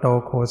รตโต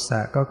โคสะ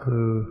ก็คื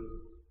อ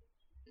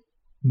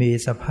มี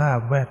สภาพ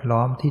แวดล้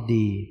อมที่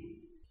ดี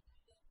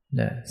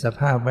นะส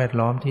ภาพแวด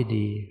ล้อมที่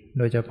ดีโ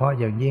ดยเฉพาะ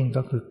อย่างยิ่ง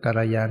ก็คือกัล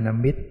ยาณ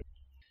มิตร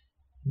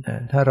นะ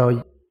ถ้าเรา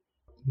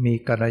มี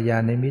กัลยา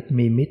ณมิตร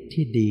มีมิตร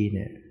ที่ดีเ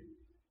นี่ย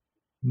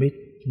มิต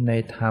รใน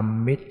ธรรม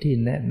มิตรที่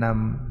แนะน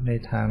ำใน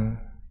ทาง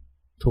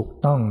ถูก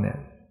ต้องเนี่ย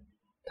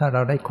ถ้าเร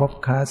าได้คบ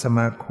ค้าสม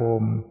าค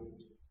ม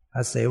อ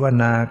าเสว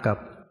นากับ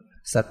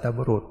สัต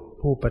บุรุษ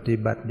ผู้ปฏิ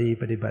บัติดี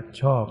ปฏิบัติ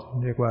ชอบ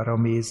เรียกว่าเรา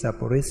มีสัพ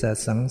ปริส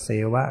สังเส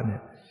วะเนี่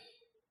ย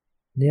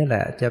นี่แหล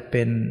ะจะเ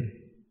ป็น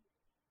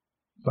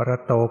ปร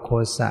โตโค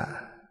สะ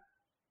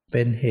เ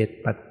ป็นเหตุ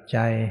ปัจ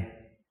จัย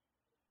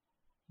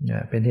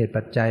เป็นเหตุ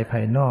ปัจจัยภา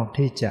ยนอก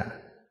ที่จะ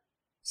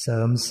เสริ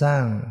มสร้า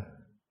ง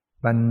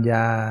ปัญญ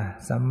า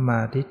สัมมา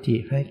ทิฏฐิ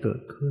ให้เกิ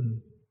ดขึ้น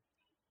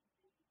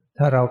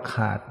ถ้าเราข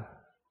าด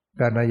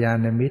กัลยา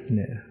ณมิตรเ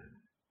นี่ย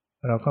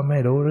เราก็ไม่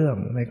รู้เรื่อง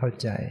ไม่เข้า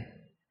ใจ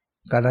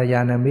กัลยา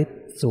ณมิตร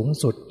สูง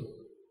สุด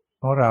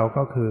ของเรา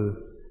ก็คือ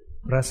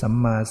พระสัม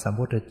มาสัม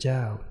พุทธเจ้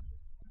า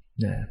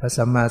พระ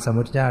สัมมาสัม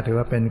พุทธเจ้าถือ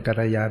ว่าเป็นกั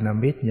ลยาณ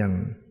มิตรอย่าง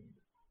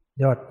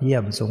ยอดเยี่ย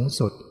มสูง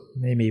สุด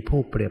ไม่มี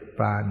ผู้เปรียบ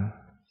ปาน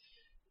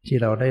ที่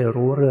เราได้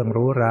รู้เรื่อง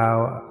รู้ราว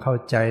เข้า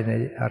ใจใน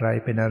อะไร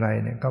เป็นอะไร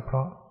เนี่ยก็เพร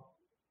าะ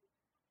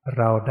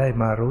เราได้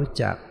มารู้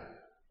จัก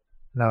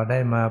เราได้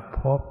มา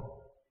พบ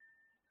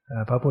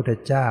พระพุทธ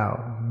เจ้า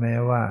แม้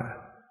ว่า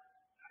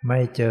ไม่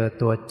เจอ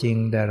ตัวจริง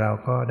แต่เรา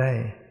ก็ได้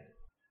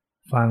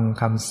ฟัง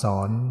คำสอ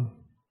น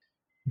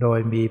โดย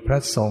มีพระ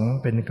สงฆ์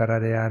เป็นกัล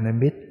ยาณ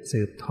มิตร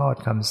สืบทอด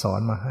คำสอน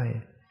มาให้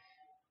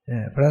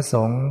พระส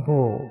งฆ์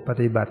ผู้ป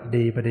ฏิบัติ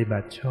ดีปฏิบั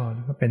ติชอบ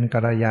ก็เป็นกั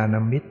ลยาณ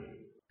มิตร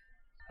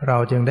เรา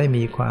จึงได้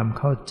มีความ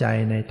เข้าใจ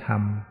ในธรร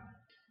ม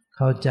เ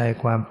ข้าใจ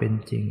ความเป็น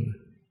จริง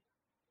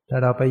ถ้า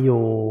เราไปอ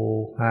ยู่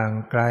ห่าง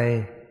ไกล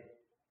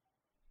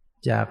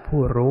จาก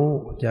ผู้รู้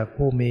จาก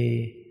ผู้มี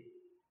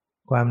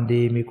ความ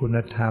ดีมีคุณ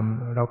ธรรม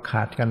เราข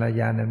าดกัล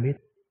ยาณมิต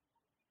ร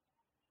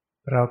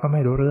เราก็ไ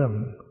ม่รู้เรื่อง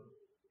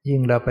ยิ่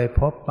งเราไป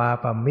พบปา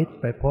ปมิตร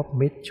ไปพบ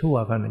มิตรชั่ว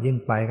กันยิ่ง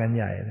ไปกัน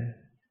ใหญ่นะ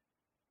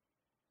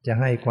จะ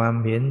ให้ความ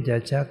เห็นจะ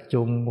ชัก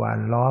จูงหว่าน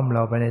ล้อมเร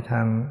าไปในท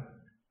าง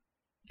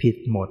ผิด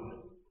หมด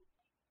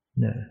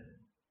เนี่ย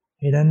เ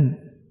พราะนั้น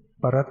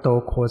ปรโต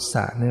โคส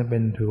ะเนี่ยเป็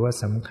นถือว่า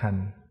สำคัญ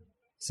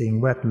สิ่ง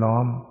แวดล้อ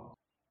ม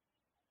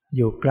อ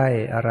ยู่ใกล้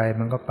อะไร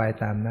มันก็ไป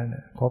ตามนั้น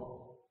คบ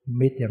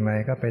มิตรอย่างไร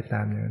ก็ไปต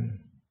ามอย่างนั้น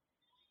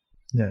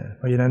เนี่ยเ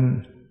พราะฉะนั้น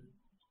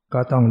ก็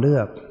ต้องเลื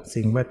อก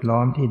สิ่งแวดล้อ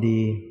มที่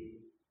ดี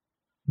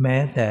แม้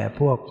แต่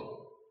พวก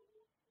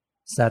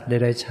สัตว์เด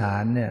รัจฉา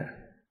นเนี่ย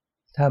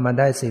ถ้ามัน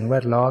ได้สิ่งแว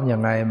ดล้อมอย่า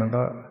งไรมัน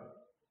ก็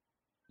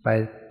ไป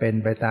เป็น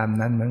ไปตาม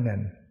นั้นเหมือนกัน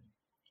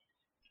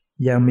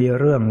ยังมี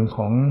เรื่องข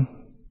อง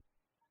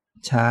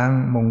ช้าง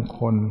มงค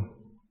ล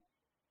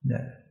เ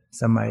นี่ย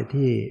สมัย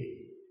ที่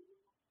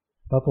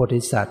พระโพ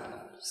ธิสัตว์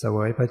เสว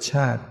ยพระช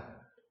าติ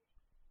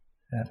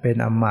เป็น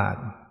อมาต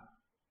ย์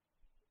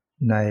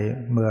ใน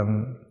เมือง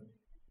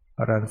พ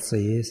าราณ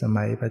สีส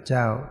มัยพระเ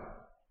จ้า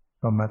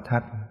พรหมทั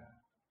ต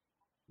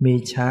มี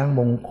ช้าง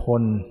มงค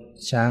ล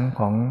ช้าง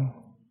ของ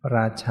ร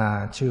าชา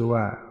ชื่อ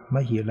ว่าม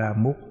หิรา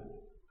มุข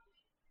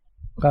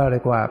ก็เรี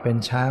ยกว่าเป็น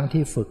ช้าง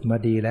ที่ฝึกมา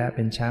ดีแล้วเ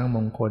ป็นช้างม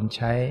งคลใ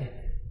ช้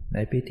ใน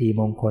พิธี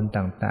มงคล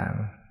ต่าง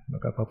ๆแล้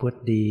วก็ประพฤติ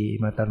ดี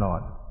มาตลอ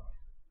ด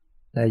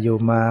แต่อยู่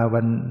มา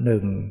วันห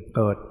นึ่งเ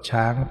กิด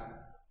ช้าง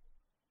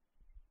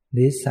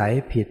นิสัย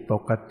ผิดป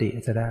กติ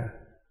ซะแล้ว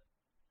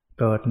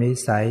เกิดนิ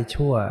สัย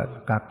ชั่ว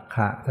กักข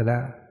ะซะแล้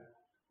ว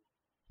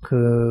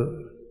คือ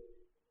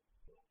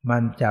มั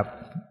นจับ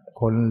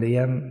คนเลี้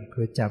ยง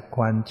คือจับค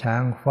วานช้า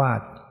งฟา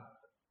ด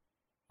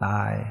ต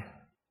าย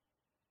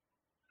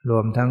ร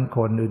วมทั้งค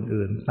น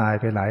อื่นๆตาย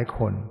ไปหลายค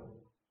น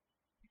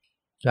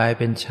กลายเ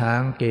ป็นช้า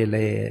งเกเร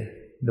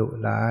ดุ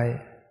ร้าย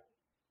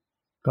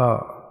ก็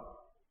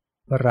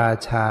พระรา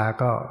ชา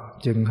ก็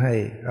จึงให้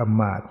อ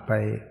มาตย์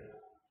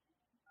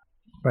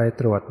ไป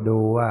ตรวจดู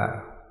ว่า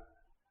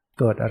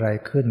เกิดอะไร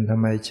ขึ้นทำ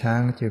ไมช้า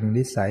งจึง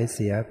นิสัยเ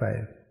สียไป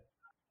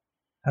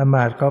อม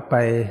าตย์ก็ไป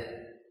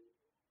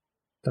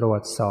ตรว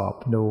จสอบ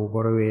ดูบ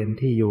ริเวณ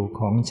ที่อยู่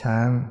ของช้า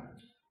ง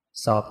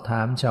สอบถ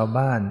ามชาว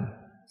บ้าน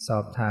สอ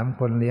บถาม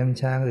คนเลี้ยง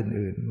ช้าง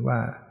อื่นๆว่า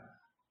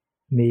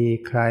มี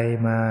ใคร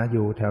มาอ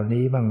ยู่แถว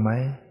นี้บ้างไหม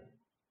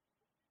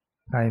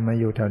ใครมา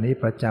อยู่แถวนี้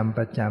ประจ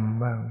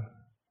ำบ้าง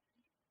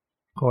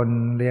คน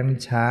เลี้ยง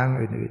ช้าง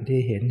อื่นๆที่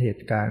เห็นเห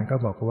ตุการณ์ก็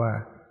บอกว่า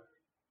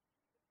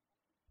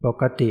ป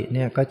กติเ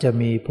นี่ยก็จะ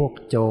มีพวก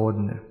โจร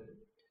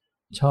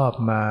ชอบ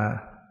มา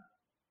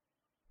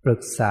ปรึ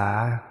กษา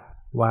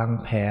วาง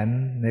แผน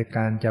ในก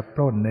ารจะป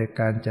ล้นใน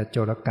การจะโจ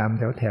รกรรม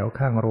แถว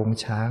ข้างโรง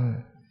ช้าง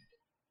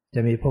จ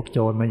ะมีพวกโจ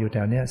รมาอยู่แถ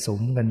วเนี้ยสุ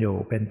มกันอยู่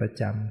เป็นประ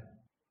จ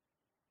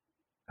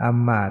ำอ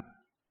มาตย์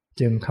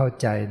จึงเข้า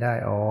ใจได้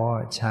อ๋อ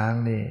ช้าง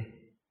นี่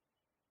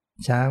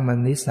ช้างมัน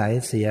นิสัย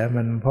เสีย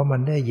มันเพราะมั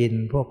นได้ยิน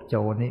พวกโจ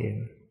รนี่เอง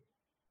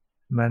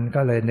มันก็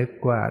เลยนึก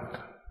ว่า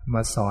ม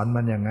าสอน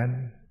มันอย่างนั้น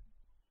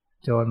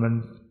โจรมัน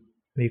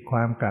มีคว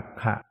ามกัก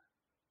ขะ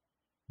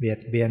เบียด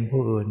เบียน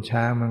ผู้อื่น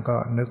ช้างมันก็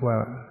นึกว่า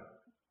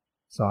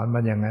สอนมั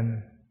นอย่างนั้น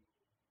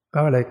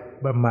ก็เลย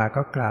อมาตย์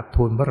ก็กราบ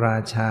ทูลพระรา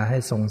ชาให้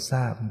ทรงท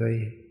ราบโดย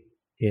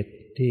เหตุ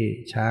ที่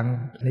ช้าง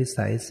นิ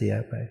สัยเสีย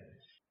ไป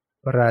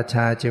พระราช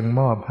าจึง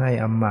มอบให้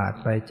อำมาตย์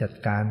ไปจัด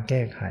การแ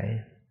ก้ไข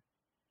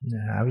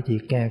หาวิธี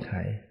แก้ไข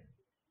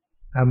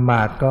อำม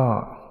าตย์ก็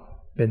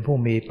เป็นผู้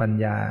มีปัญ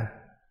ญา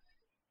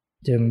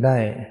จึงได้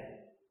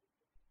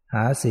ห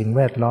าสิ่งแ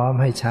วดล้อม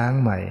ให้ช้าง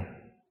ใหม่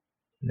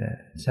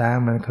ช้าง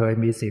มันเคย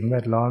มีสิ่งแว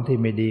ดล้อมที่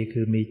ไม่ดี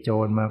คือมีโจ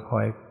รมาค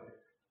อย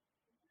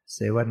เส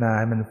วนา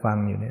ให้มันฟัง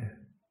อยู่เนี่ย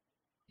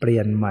เปลี่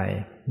ยนใหม่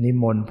นิ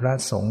มนต์พระ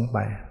สงฆ์ไป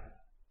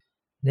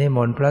นิม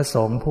นต์พระส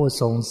งฆ์ผู้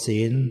ทรงศี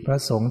ลพระ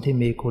สงฆ์ที่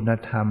มีคุณ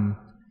ธรรม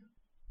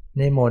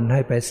นิมนต์ใ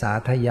ห้ไปสา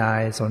ธยา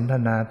ยสนท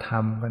นาธรร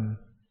มกัน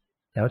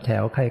แถ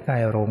วใกล้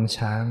ๆโรง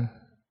ช้าง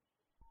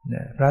เ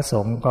นี่ยพระส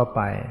งฆ์ก็ไ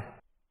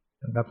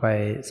ป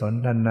สน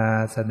ทนา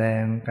แสด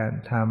งการ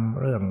ทำ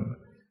เรื่อง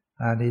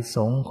อานิส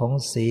งส์ของ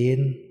ศีล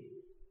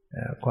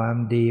ความ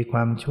ดีคว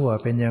ามชั่ว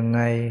เป็นยังไ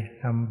ง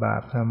ทำบา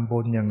ปทำบุ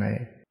ญยังไง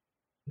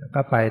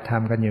ก็ไปท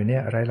ำกันอยู่เนี่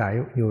ยห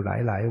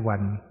ลายวั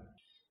น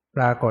ป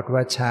รากฏว่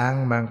าช้าง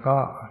มันก็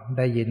ไ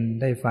ด้ยิน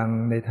ได้ฟัง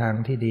ในทาง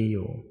ที่ดีอ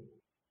ยู่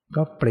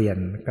ก็เปลี่ยน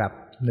กลับ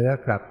เนื้อ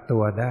กลับตั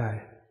วได้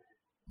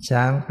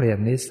ช้างเปลี่ยน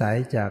นิสัย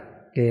จาก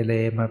เกเร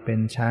มาเป็น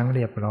ช้างเ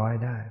รียบร้อย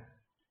ได้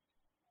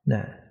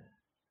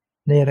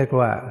นี่เรียก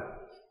ว่า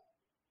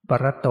ป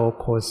รตโต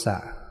โคสะ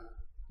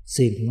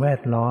สิ่งแว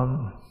ดล้อม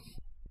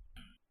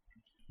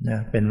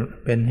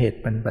เป็นเหตุ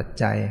เป็นปัจ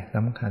จัยส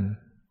ำคัญ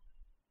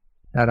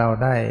ถ้าเรา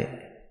ได้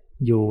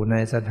อยู่ใน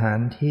สถาน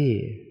ที่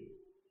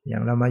อย่า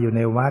งเรามาอยู่ใ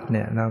นวัดเ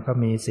นี่ยเราก็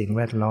มีสิ่งแ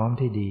วดล้อม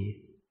ที่ดี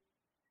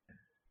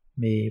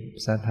มี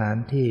สถาน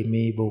ที่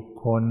มีบุค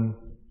คล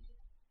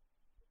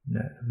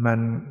มัน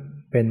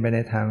เป็นไปใน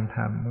ทางธ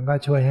รรมมันก็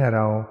ช่วยให้เ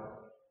รา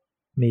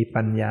มี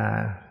ปัญญา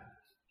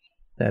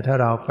แต่ถ้า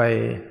เราไป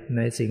ใ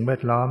นสิ่งแว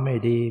ดล้อมไม่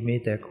ดีมี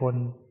แต่คน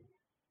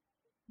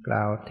ก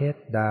ล่าวเท็จ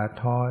ด่า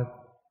ทอ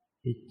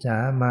อิจฉา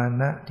มา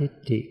นะทิฏ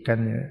ฐิกัน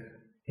เนี่ย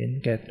เห็น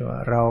แก่ตัว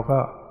เราก็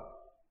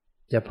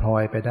จะพลอ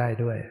ยไปได้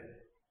ด้วย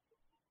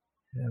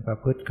ประ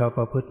พฤติเขาป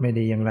ระพฤติไม่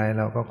ดีอย่างไร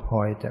เราก็พล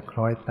อยจะค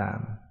ล้อยตาม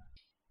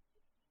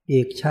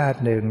อีกชาติ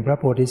หนึ่งพระ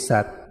โพธิสั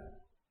ตว์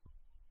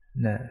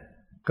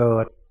เกิ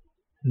ด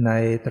ใน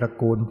ตระ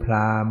กูลพร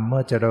าหมณ์เ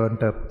มื่อเจริญ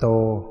เติบโต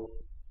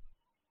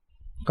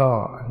ก็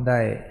ไ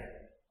ด้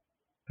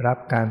รับ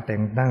การแต่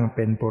งตั้งเ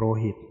ป็นปุโร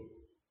หิต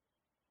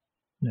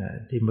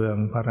ที่เมือง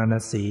พาราณ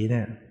สีเ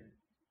นี่ย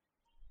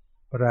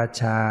พระรา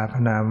ชาพร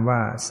ะนามว่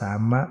าสา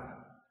มะ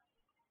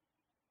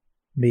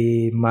มี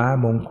ม้า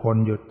มงคล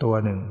อยู่ตัว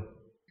หนึ่ง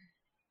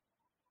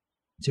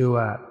ชื่อ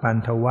ว่าปัน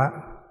ทวะ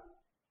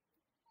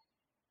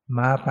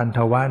ม้าปันท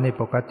วะใน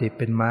ปกติเ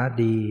ป็นม้า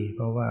ดีเพ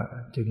ราะว่า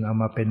จึงเอา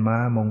มาเป็นม้า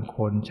มงค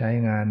ลใช้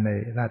งานใน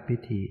ราชพิ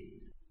ธี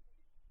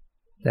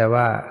แต่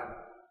ว่า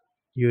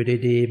อยู่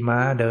ดีๆม้า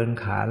เดิน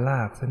ขาล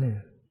ากซะเนี่ย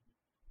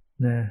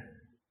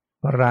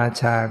พระรา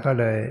ชาก็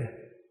เลย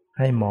ใ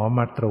ห้หมอม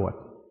าตรวจ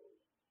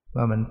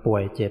ว่ามันป่ว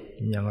ยเจ็บ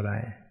อย่างไร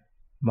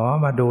หมอ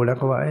มาดูแล้ว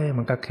ก็ว่า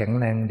มันก็แข็ง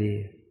แรงดี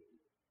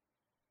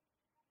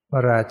พร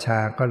ะราชา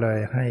ก็เลย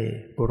ให้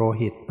ปุโร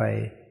หิตไป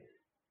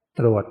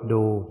ตรวจ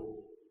ดู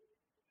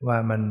ว่า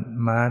มัน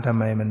ม้าทำ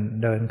ไมมัน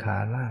เดินขา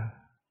ลาก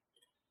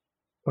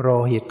ปุโร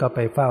หิตก็ไป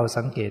เฝ้า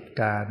สังเกต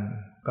การณ์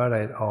ก็เล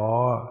ย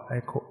ไอ้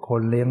ค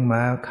นเลี้ยงม้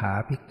าขา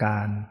พิกา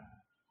ร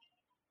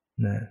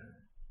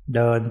เ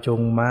ดินจู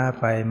งม้า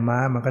ไปม้า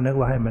มันก็นึก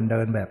ว่าให้มันเ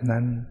ดินแบบ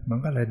นั้นมัน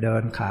ก็เลยเดิ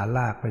นขาล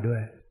ากไปด้ว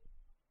ย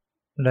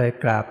เลย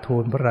กราบทู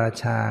ลพระรา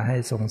ชาให้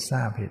ทรงทร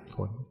าบเหตุผ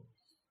ล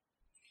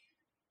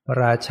พระ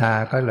ราชา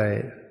ก็เลย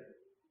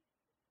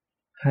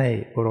ให้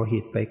ปุโรหิ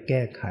ตไปแ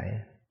ก้ไข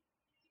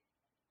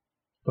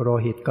ปุโร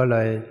หิตก็เล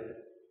ย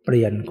เป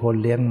ลี่ยนคน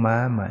เลี้ยงม้า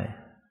ใหม่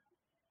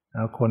เอ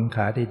าคนข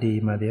าดี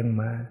ๆมาเลี้ยง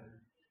ม้า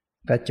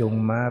กระจุง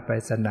ม้าไป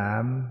สนา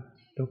ม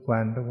ทุกวั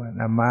น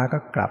ม้าก็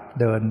กลับ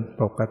เดิน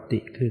ปก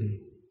ติขึ้น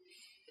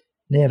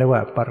นี่เรียกว่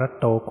าปรต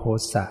โตโค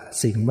สะ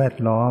สิ่งแวด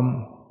ล้อม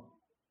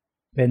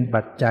เป็น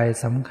ปัจจัย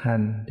สำคัญ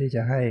ที่จ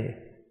ะให้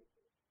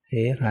เห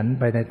หัน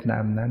ไปในนา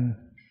มนั้น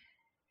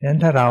ฉะนั้น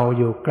ถ้าเรา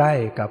อยู่ใกล้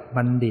กับ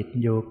บัณฑิต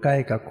อยู่ใกล้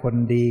กับคน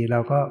ดีเรา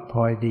ก็พล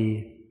อยดี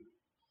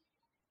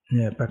เ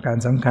นี่ยประการ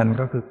สำคัญ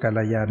ก็คือกัล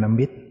ยาณ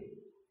มิตร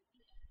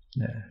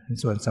เป็น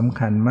ส่วนสำ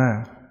คัญมาก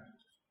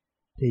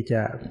ที่จ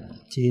ะ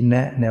ชี้แน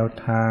ะแนว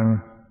ทาง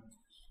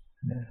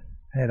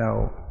ให้เรา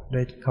ไ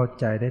ด้เข้า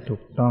ใจได้ถู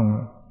กต้อง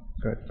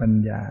เกิดปัญ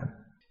ญา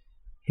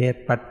เห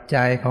ตุปัจ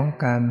จัยของ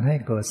การให้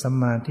เกิดสัม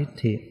มาทิฏ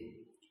ฐิ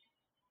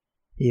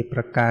อีกป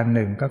ระการห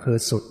นึ่งก็คือ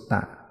สุตต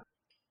ะ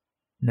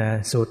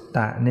สุตต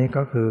ะนี่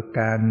ก็คือ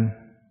การ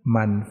ห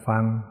มั่นฟั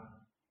ง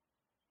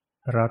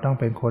เราต้อง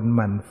เป็นคนห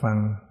มั่นฟัง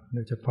โด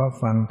ยเฉพาะ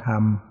ฟังธรร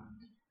ม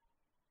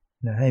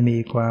ให้มี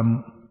ความ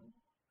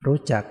รู้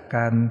จักก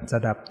ารส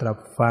ดับตรับ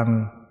ฟัง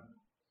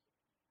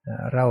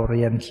เราเ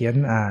รียนเขียน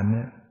อ่านเ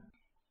นี่ย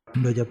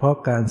โดยเฉพาะ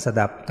การส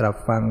ดับตรับ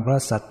ฟังพระ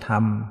สัทธรร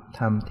ม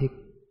ธรรมที่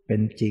เป็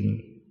นจริง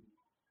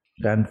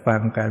การฟั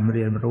งการเ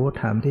รียนรู้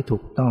ธรรมที่ถู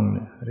กต้องเ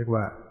นี่ยเรียก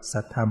ว่า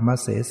สัทธรรม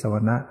เสสว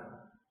นะ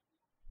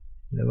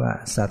หรือว่า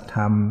สัทธ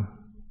รรม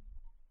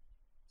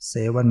เส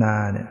วนา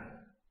เนี่ย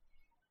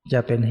จะ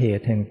เป็นเห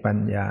ตุแห่งปัญ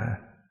ญา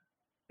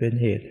เป็น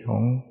เหตุขอ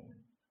ง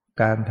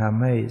การท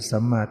ำให้สั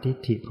มมาทิฏ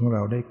ฐิของเร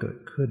าได้เกิด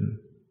ขึ้น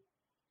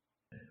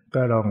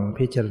ก็ลอง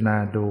พิจารณา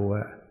ดู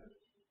ว่า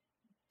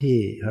ที่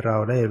เรา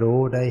ได้รู้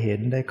ได้เห็น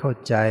ได้เข้า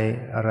ใจ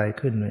อะไร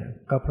ขึ้นเนี่ย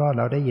ก็เพราะเ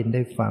ราได้ยินไ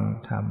ด้ฟัง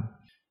ธรรม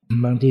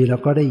บางทีเรา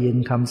ก็ได้ยิน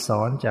คำส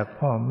อนจาก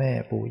พ่อแม่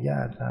ปู่ย่า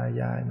ตา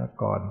ยายมา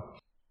ก่อน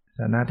ฐ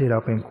านะที่เรา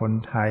เป็นคน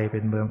ไทยเป็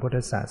นเมืองพุทธ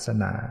ศาส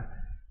นา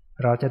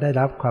เราจะได้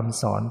รับค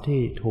ำสอน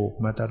ที่ถูก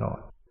มาตลอ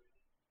ด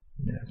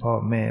พ่อ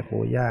แม่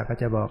ปู่ย่าก็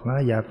จะบอกนะ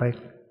อย่าไป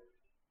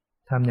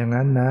ทำอย่าง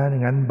นั้นนะอย่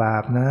างนั้นบา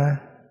ปนะ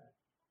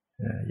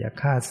อย่า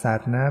ฆ่าสัต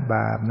ว์นะบ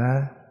าปนะ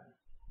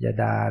อย่า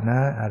ด่านะ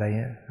อะไร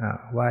เงี้ย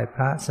ไหว้พ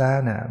ระซะ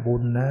นะบุ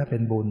ญนะเป็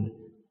นบุญ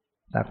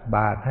ตักบ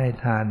าตรให้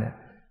ทานเนี่ย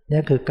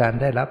นี่คือการ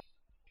ได้รับ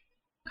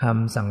ค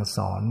ำสั่งส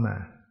อนมา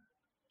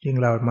ยิ่ง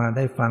เรามาไ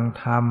ด้ฟัง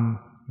ธรรม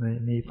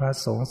มีพระ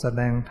สงฆ์แส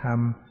ดงธรรม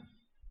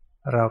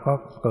เราก็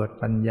เกิด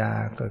ปัญญา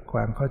เกิดคว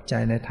ามเข้าใจ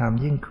ในธรรม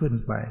ยิ่งขึ้น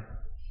ไป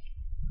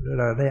หรือ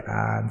เราได้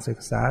อ่านศึก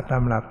ษาต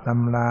ำรับต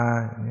ำรา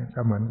อย่างนี้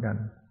ก็เหมือนกัน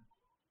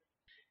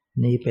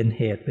นี่เป็นเ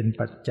หตุเป็น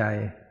ปัจจัย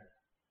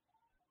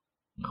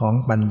ของ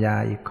ปัญญา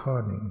อีกข้อ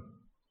หนึ่ง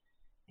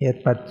เห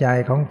ตุปัจจัย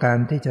ของการ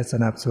ที่จะส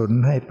นับสนุน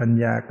ให้ปัญ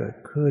ญาเกิด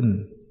ขึ้น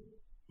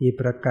อีก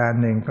ประการ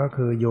หนึ่งก็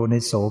คือโยนิ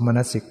โสมน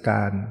สิก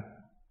าร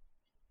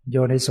โย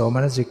นิโสม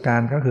นสิกา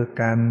รก็คือ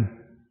การ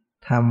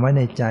ทำไว้ใ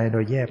นใจโด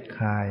ยแยบค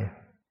าย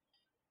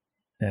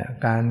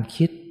การ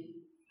คิด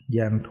อ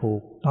ย่างถู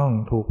กต้อง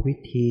ถูกวิ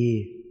ธี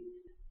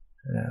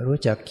รู้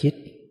จักคิ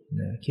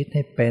ดใ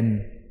ห้เป็น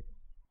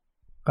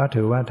ก็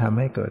ถือว่าทำ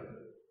ให้เกิด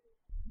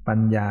ปัญ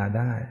ญาไ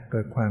ด้เกิ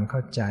ดความเข้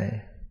าใจ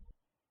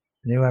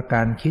นี่ว่าก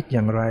ารคิดอ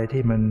ย่างไร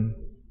ที่มัน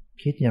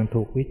คิดอย่าง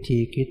ถูกวิธี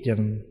คิดอย่า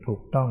งถู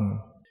กต้อง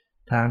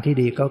ทางที่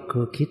ดีก็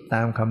คือคิดต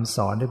ามคำส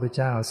อนที่พระ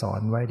เจ้าสอ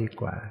นไว้ดี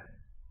กว่า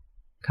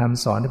ค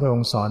ำสอนที่พระอ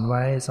งค์สอนไ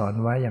ว้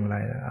อย่างไร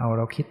เอาเ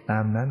ราคิดตา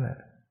มนั้นแหละ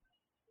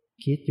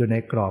คิดอยู่ใน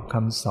กรอบค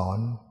ำสอน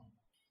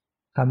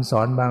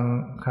บาง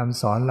ค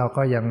ำสอนเรา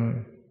ก็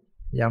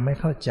ยังไม่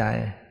เข้าใจ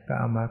ก็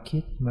เอามาคิ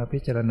ดมาพิ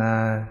จารณา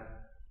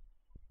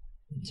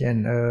เช่น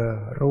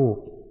รูป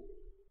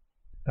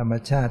ธรรม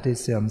ชาติที่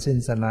เสื่อมสิ้น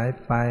สลาย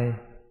ไป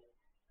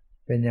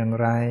เป็นอย่าง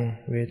ไร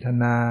เวท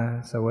นา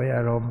เสวยอ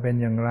ารมณ์เป็น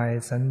อย่างไร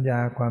สัญญา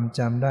ความจ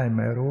ำได้หม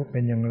ายรู้เป็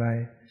นอย่างไร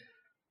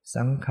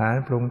สังขาร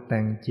ปรุงแ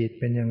ต่งจิต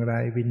เป็นอย่างไร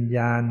วิญญ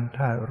าณธ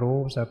าตุรู้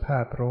สภา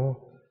พรู้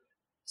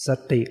ส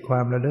ติคว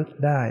ามระลึก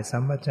ได้สั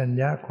มปชัญ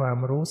ญะความ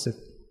รู้สึก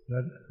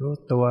รู้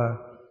ตัว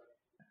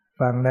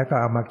ฟังแล้วก็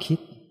เอามาคิด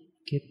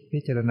พิ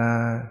จารณา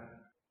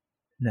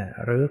เนี่ย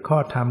หรือข้อ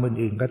ธรรม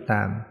อื่นๆก็ต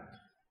าม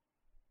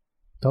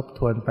ทบท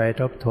วนไป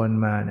ทบทวน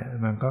มาเนี่ย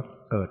มันก็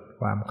เกิด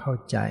ความเข้า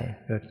ใจ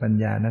เกิดปัญ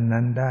ญา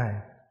นั้นๆได้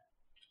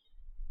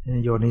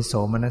โยนิโส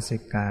มนสิ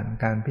ก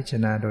ารพิจา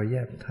รณาโดยแย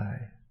บคาย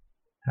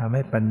ทำใ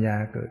ห้ปัญญา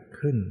เกิด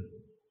ขึ้น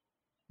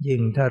ยิ่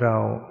งถ้าเรา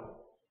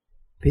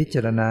พิจ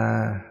ารณา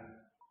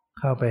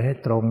เข้าไปให้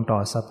ตรงต่อ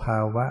สภา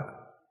วะ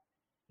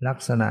ลัก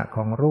ษณะข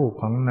องรูป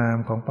ของนาม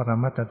ของปร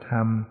มัตถธร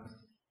รม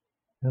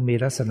มี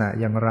ลักษณะ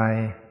อย่างไร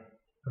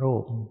รู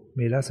ป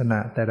มีลักษณะ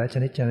แต่ละช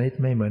นิด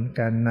ไม่เหมือน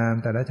กันนาม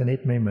แต่ละชนิด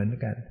ไม่เหมือน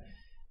กัน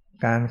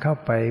การเข้า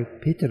ไป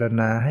พิจาร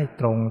ณาให้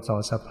ตรงต่อ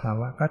สภา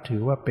วะก็ถื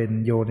อว่าเป็น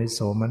โยนิโส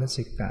มน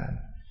สิ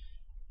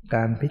ก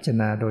ารพิจาร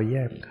ณาโดยแย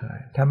บคาย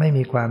ถ้าไม่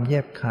มีความแย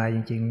บคายจ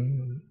ริง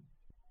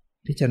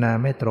ๆพิจารณา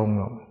ไม่ตรง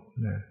หรอก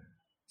นะ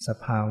ส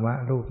ภาวะ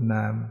รูปน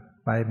าม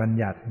ไปบัญ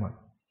ญัติหมด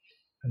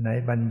อันไหน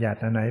บัญญัติ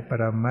อันไหนป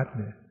รมัตถ์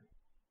เนี่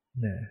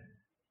ย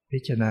พิ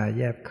จารณาแ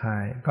ยบคา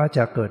ยก็จ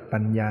ะเกิดปั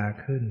ญญา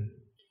ขึ้น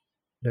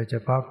โดยเฉ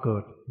พาะเกิ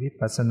ดวิ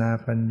ปัสสนา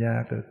ปัญญา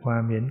เกิดควา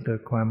มเห็นเกิ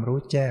ดความรู้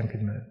แจ้ง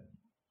ขึ้นมา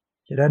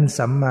ฉะนั้น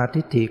สัมมา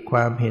ทิฏฐิคว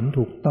ามเห็น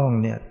ถูกต้อง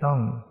เนี่ยต้อง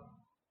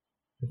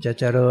จะ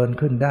เจริญ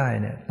ขึ้นได้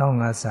เนี่ยต้อง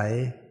อาศัย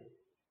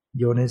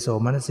โยนิโส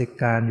มนสิ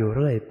การอยู่เ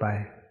รื่อยไป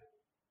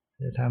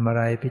จะทำอะไ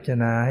รพิจา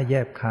รณาให้แย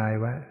บคาย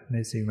ไว้ใน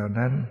สิ่งเหล่า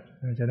นั้น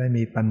จะได้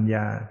มีปัญญ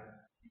า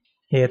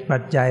เหตุปั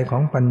จจัยขอ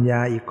งปัญญา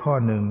อีกข้อ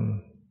หนึ่ง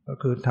ก็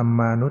คือธรรม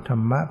านุธร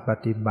รมป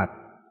ฏิบัติ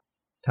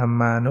ธรร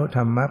มานุธ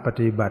รรมป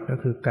ฏิบัติก็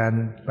คือการ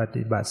ป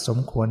ฏิบัติสม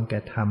ควรแก่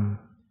ธรรม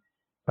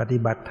ปฏิ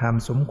บัติธรรม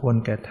สมควร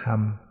แก่ธรรม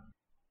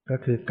ก็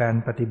คือการ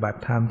ปฏิบัติ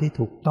ธรรมที่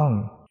ถูกต้อง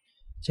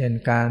เช่น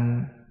การ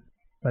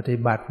ปฏิ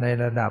บัติใน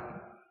ระดับ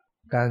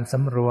การส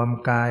ำรวม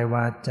กายว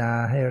าจา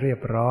ให้เรีย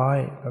บร้อย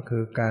ก็คื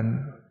อการ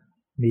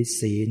มี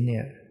ศีลเ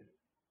นี่ย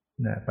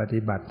ป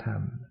ฏิบัติธรร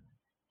ม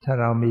ถ้า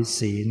เรามี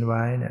ศีลไ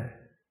ว้เนี่ย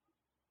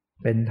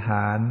เป็นฐ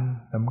าน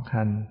สำ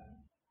คัญ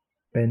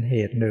เป็นเห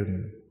ตุหนึ่ง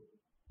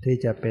ที่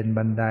จะเป็น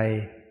บันได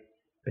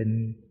เป็น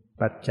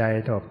ปัจจัย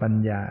ต่อปัญ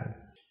ญา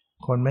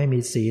คนไม่มี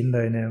ศีลเล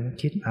ยเนี่ย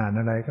คิดอ่าน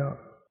อะไรก็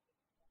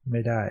ไ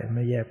ม่ได้ไ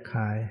ม่แยบค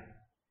าย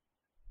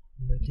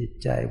จิต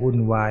ใจวุ่น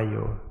วายอ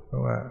ยู่เพรา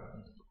ะว่า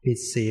ผิด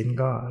ศีล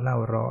ก็เล่า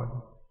ร้อน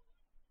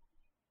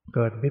เ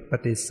กิดวิป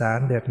ฏิสาร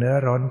เดือดเนื้อ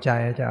ร้อนใจ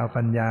จะเอา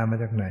ปัญญามา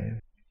จากไหน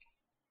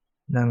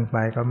นั่งไป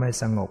ก็ไม่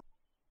สงบ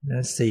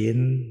ศีล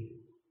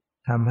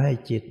ทำให้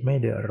จิตไม่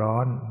เดือดร้อ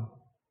น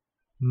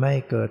ไม่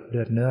เกิดเ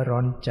ดือดเนื้อร้อ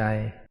นใจ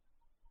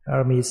ถ้าเ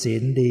รามีศี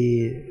ลดี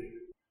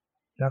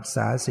รักษ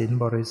าศีล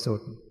บริสุท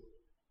ธิ์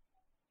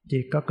จิ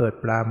ตก็เกิด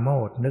ปราโม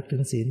ทย์นึกถึ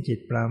งศีลจิต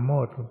ปราโม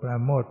ทย์ปรา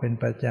โมทย์เป็น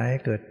ปัจจัยให้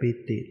เกิดปี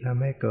ติท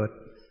ำให้เกิด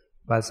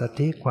ปัสสัท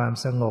ธิความ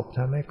สงบท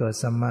ำให้เกิด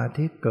สมา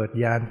ธิเกิด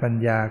ญาณปัญ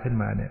ญาขึ้น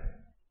มาเ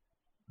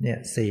นี่ย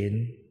ศีล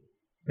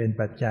เป็น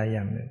ปัจจัยอ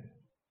ย่างหนึ่ง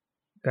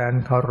การ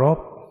เคารพ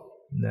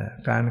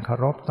การเคา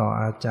รพต่อ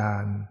อาจา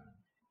รย์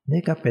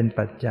นี่ก็เป็น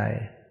ปัจจัย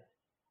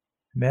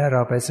แม้เร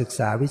าไปศึกษ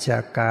าวิชา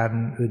การ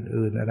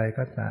อื่นๆอะไร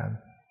ก็ตาม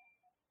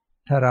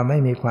ถ้าเราไม่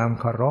มีความ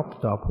เคารพ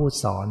ต่อผู้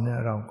สอนเนี่ย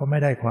เราก็ไม่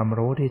ได้ความ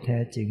รู้ที่แท้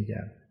จริงจ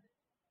าก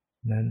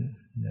นั้น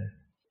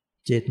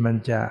จิตมัน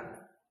จะ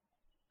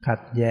ขั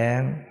ดแย้ง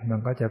มัน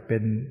ก็จะเป็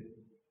น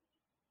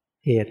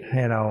เหตุใ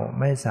ห้เรา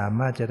ไม่สา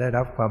มารถจะได้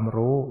รับความ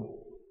รู้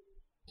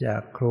จา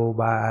กครู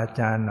บาอา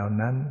จารย์เหล่า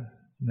นั้น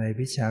ใน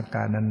วิชาก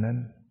ารนั้น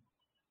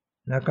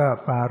ๆแล้วก็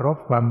ปรารภ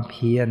ความเ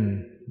พียร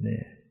เนี่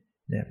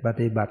ยป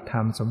ฏิบัติธร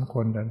รมสมค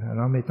วรกันเ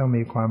ราไม่ต้อง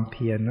มีความเ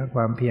พียรนะค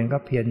วามเพียรก็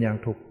เพียรอย่าง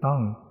ถูกต้อ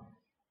ง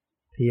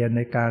เพียรใ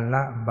นการล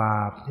ะบ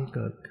าปที่เ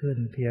กิดขึ้น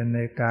เพียรใน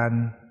การ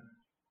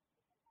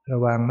ระ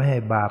วังไม่ให้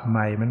บาปให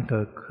ม่มันเ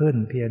กิดขึ้น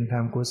เพียรท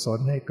ำกุศล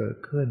ให้เกิด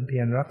ขึ้นเพี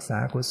ยรรักษา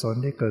กุศล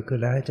ที่เกิดขึ้น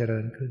แล้วให้เจริ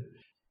ญขึ้น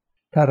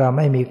ถ้าเราไ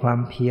ม่มีความ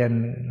เพียร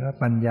แล้ว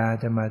ปัญญา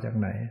จะมาจาก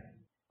ไหน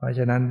เพราะฉ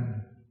ะนั้น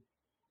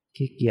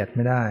ขี้เกียจไ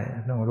ม่ได้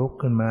ต้องลุก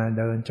ขึ้นมา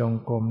เดินจง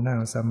กรมนั่ง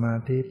สมา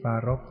ธิปรา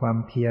รภความ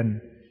เพียร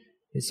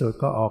ที่สุด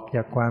ก็ออกจ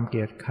ากความเ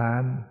กียจค้า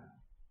น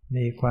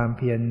มีความเ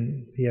พีย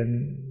ร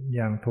อ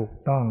ย่างถูก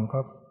ต้องก็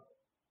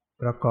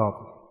ประกอบ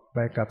ไป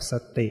กับส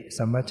ติ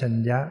สัมปชัญ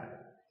ญะ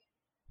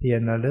เพีย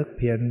รระลึกเ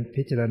พียร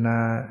พิจารณา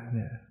เ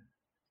นี่ย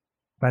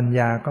ปัญญ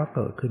าก็เ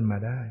กิดขึ้นมา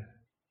ได้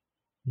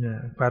เนี่ย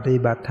ปฏิ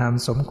บัติธรรม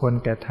สมควร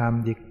แก่ธรรม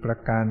อีกประ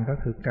การก็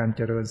คือการเ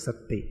จริญส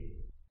ติ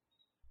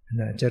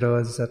เจริ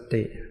ญส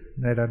ติ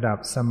ในระดับ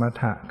สม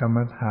ถกรรม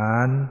ฐา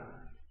น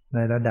ใน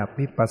ระดับ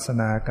วิปัสส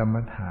นากรรม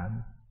ฐาน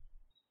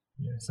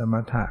สม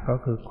ถะก็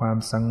คือความ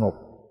สงบ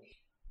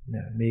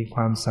มีค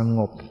วามสง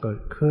บเกิ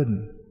ดขึ้น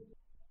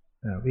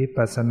วิ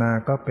ปัสสนา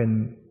ก็เป็น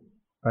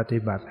ปฏิ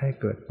บัติให้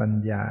เกิดปัญ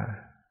ญา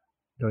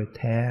โดยแ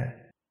ท้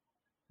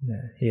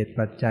เหตุ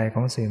ปัจจัยข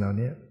องสิ่งเหล่า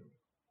นี้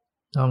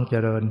ต้องเจ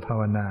ริญภา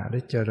วนาหรื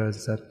อเจริญ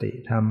สติ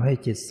ทำให้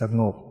จิตส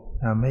งบ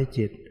ทำให้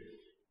จิต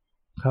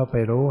เข้าไป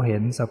รู้เห็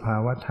นสภา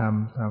วธรรม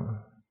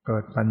เกิ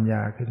ดปัญญ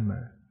าขึ้นมา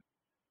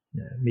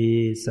มี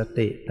ส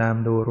ติตาม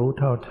ดูรู้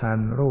เท่าทัน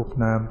รูป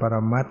นามปร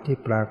มัตถ์ที่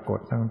ปรากฏ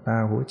ทางตา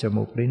หูจ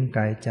มูกลิ้นก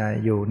ายใจ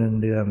อยู่เ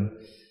นือง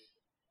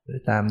ๆหรือ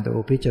ตามดู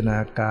พิจารณา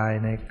กาย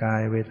ในกา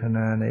ยเวทน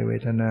าในเว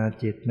ทนา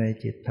จิตใน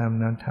จิตธรรม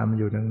นั้นธรรมอ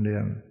ยู่เนื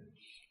อง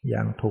ๆอย่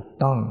างถูก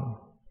ต้อง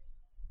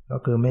ก็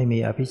คือไม่มี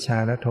อภิชฌา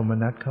และโทม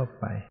นัสเข้า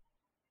ไป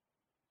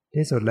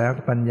ที่สุดแล้ว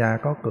ปัญญา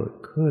ก็เกิด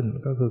ขึ้น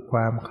ก็คือคว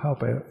ามเข้า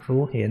ไป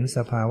รู้เห็นส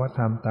ภาวธ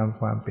รรมตาม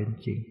ความเป็น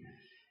จริง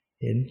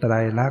เห็นไตร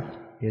ลักษณ์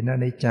เห็นอ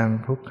นิจจัง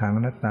ทุกขัง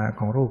อนัตตาข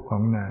องรูปขอ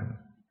งนาม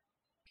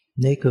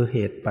นี่คือเห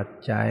ตุปัจ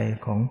จัย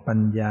ของปั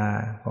ญญา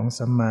ของ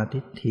สัมมา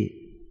ทิฏฐิ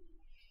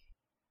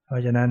เพรา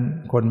ะฉะนั้น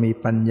คนมี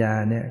ปัญญา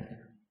เนี่ย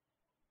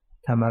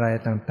ทำอะไร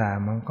ต่าง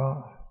ๆมันก็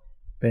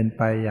เป็นไ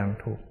ปอย่าง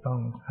ถูกต้อง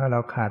ถ้าเรา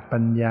ขาดปั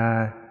ญญา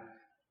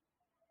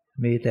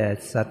มีแต่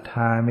ศรัทธ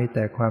ามีแ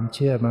ต่ความเ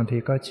ชื่อบางที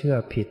ก็เชื่อ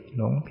ผิด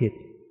หลงผิด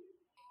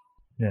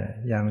เนี่ย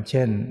อย่างเ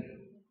ช่น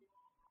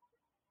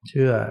เ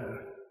ชื่อ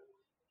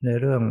ใน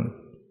เรื่อง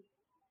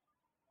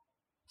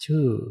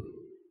ชื่อ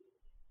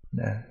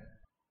นะ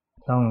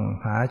ต้อง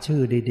หาชื่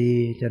อดี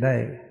ๆจะได้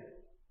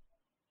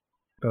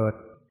เกิด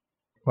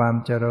ความ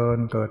เจริญ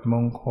เกิดม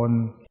งคล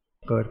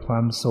เกิดควา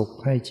มสุข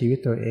ให้ชีวิต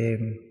ตัวเอง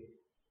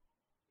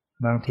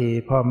บางที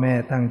พ่อแม่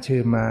ตั้งชื่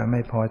อมาไม่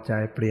พอใจ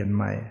เปลี่ยนใ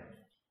หม่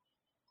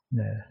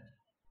นะ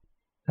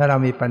ถ้าเรา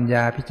มีปัญญ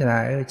าพิจารณา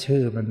ชื่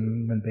อ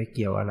มันไปเ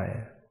กี่ยวอะไร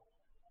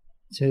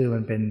ชื่อมั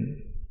นเป็น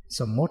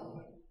สมมุติ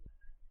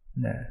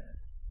นะ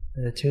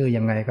ชื่อ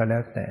ยังไงก็แล้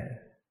วแต่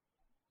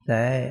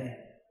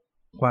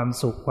ความ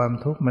สุขความ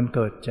ทุกข์มันเ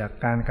กิดจาก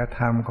การกระท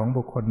ำของ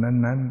บุคคล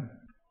นั้น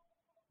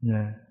ๆน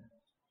ะ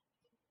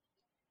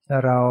ถ้า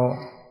เรา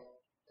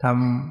ท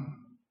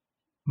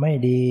ำไม่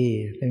ดี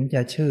ถึงจ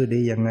ะชื่อดี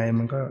ยังไง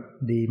มันก็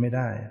ดีไม่ไ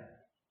ด้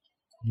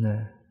นะ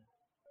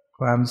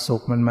ความสุ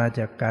ขมันมา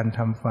จากการท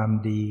ำความ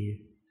ดี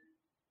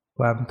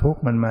ความทุกข์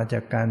มันมาจา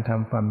กการท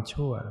ำความ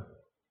ชั่ว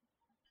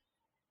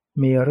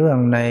มีเรื่อง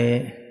ใน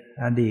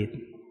อ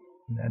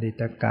ดี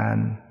ตการ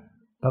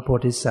พระโพ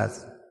ธิสัต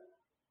ว์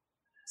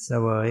เส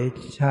วย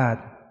ชา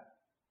ติ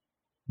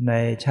ใน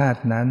ชา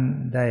ตินั้น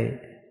ได้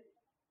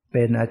เ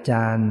ป็นอาจ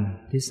ารย์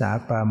ทิสา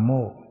ปราโม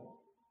กข์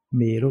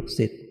มีลูก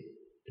ศิษย์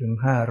ถึง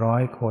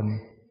500 คน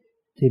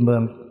ที่เมือ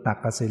งตัก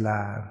กศิล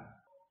า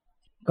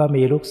ก็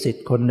มีลูกศิษ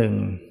ย์คนหนึ่ง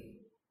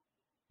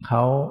เข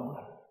า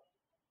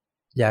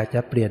อยากจ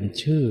ะเปลี่ยน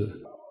ชื่อ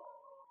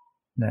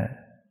นะ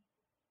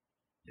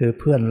คือ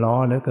เพื่อนล้อ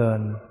เหลือเกิ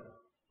น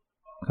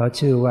เขา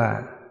ชื่อว่า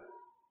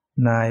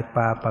นายป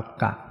าป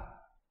กะ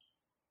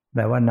แป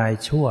ลว่านาย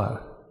ชั่ว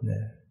น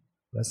ะ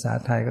ภาษา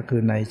ไทยก็คื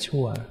อนาย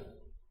ชั่ว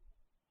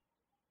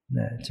น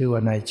ะชื่อว่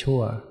านายชั่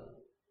ว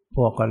พ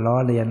วกก็ล้อ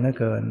เลียนเหลือ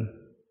เกิน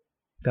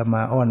ก็ม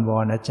าอ้อนวอ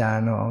นอาจาร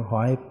ย์ขอ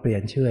ให้เปลี่ย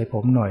นชื่อให้ผ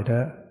มหน่อยเถ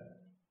อะ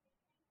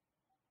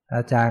อ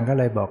าจารย์ก็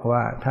เลยบอกว่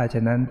าถ้าฉ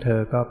ะนั้นเธ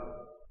อก็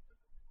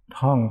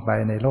ท่องไป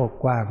ในโลก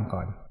กว้างก่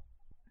อน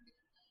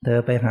เธอ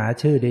ไปหา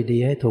ชื่อดี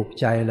ๆให้ถูก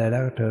ใจเลยแล้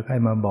วเธอค่อ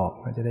ยมาบอก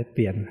มันจะได้เป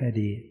ลี่ยนให้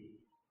ดี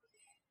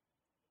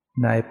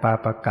นายปา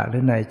ปกะหรื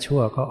อนายชั่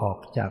วก็ออก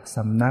จากส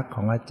ำนักข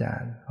องอาจา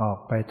รย์ออก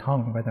ไปท่อ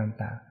งไป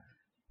ต่าง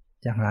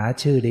ๆจะหา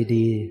ชื่อ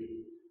ดี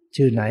ๆ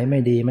ชื่อไหนไม่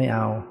ดีไม่เอ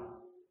า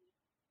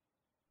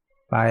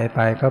ไป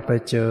ก็ไป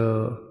เจอ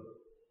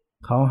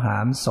เขาหา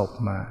มศพ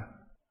มา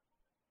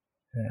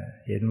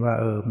เห็นว่า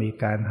มี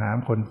การหาม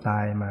คนตา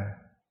ยมา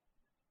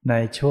นา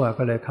ยชั่ว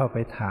ก็เลยเข้าไป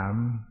ถาม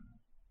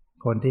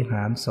คนที่ห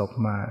ามศพ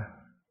มา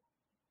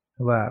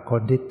ว่าค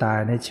นที่ตาย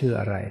นี่ชื่อ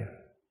อะไร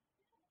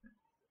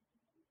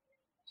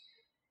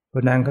ค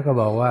นนั้นก็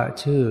บอกว่า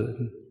ชื่อ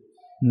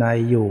นาย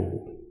อยู่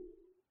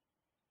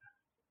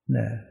น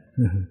ะ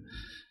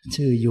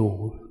ชื่ออยู่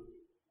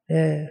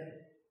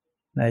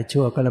นาย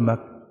ชั่วก็เลยมา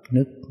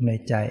นึกใน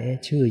ใจ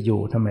ชื่ออยู่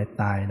ทำไม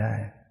ตายได้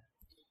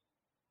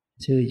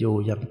ชื่ออยู่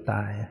ยังต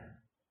าย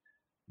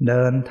เ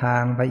ดินทา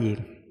งไปอีก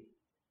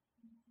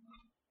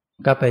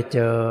ก็ไปเจ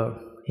อ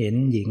เห็น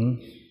หญิง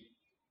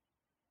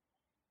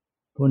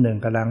ผู้หนึ่ง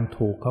กำลัง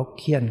ถูกเขา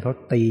เฆี่ยนเขา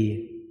ตี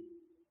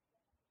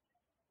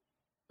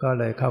ก็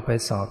เลยเข้าไป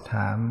สอบถ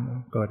าม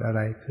เกิดอะไ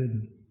รขึ้น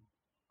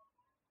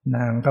น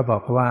างก็บอ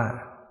กว่า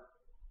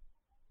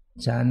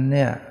ฉันเ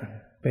นี่ย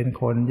เป็น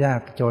คนยา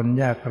กจน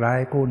ยากไร้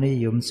กู้หนี้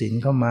ยืมสิน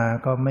เข้ามา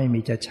ก็ไม่มี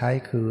จะใช้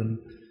คืน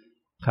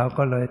เขา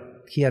ก็เลย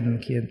เฆี่ยน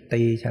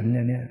ตีฉันเ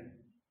นี่ย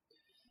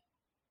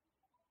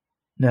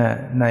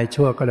นาย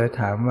ชั่วก็เลย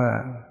ถามว่า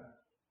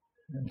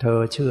เธอ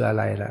ชื่ออะ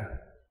ไรล่ะ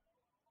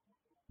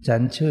ฉั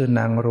นชื่อน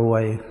างรว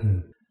ย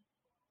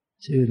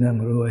ชื่อนาง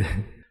รวย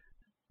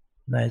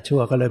นายชั่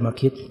วก็เลยมา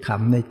คิดข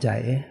ำในใจ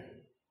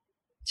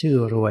ชื่อ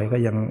รวยก็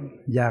ยัง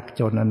ยาก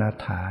จนอนา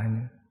ถา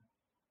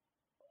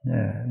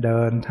เ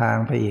ดินทาง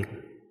ไปอีก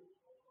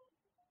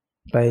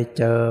ไป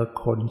เจอ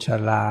คนช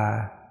รา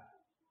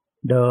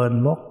เดิน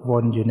วกว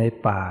นอยู่ใน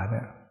ป่าเ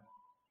นี่ย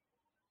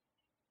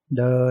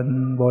เดิน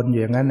วนอ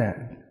ยู่อย่างนั้นเนี่ย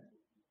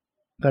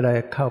ก็เลย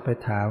เข้าไป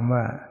ถาม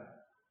ว่า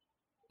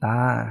ตา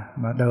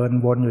มาเดิน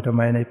วนอยู่ทำไ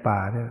มในป่า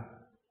เนี่ย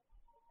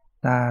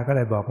ตาก็เล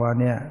ยบอกว่า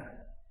เนี่ย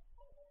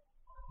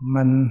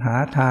มันหา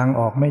ทาง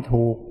ออกไม่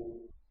ถูก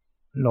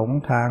หลง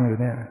ทางอยู่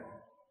เนี่ย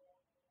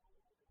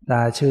ต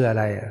าชื่ออะ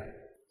ไร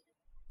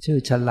ชื่อ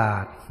ฉลา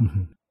ด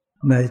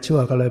ในชั่ว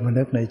ก็เลยมา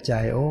นึกในใจ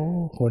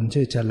คน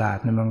ชื่อฉลาด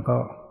เนี่ยมันก็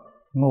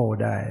โง่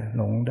ได้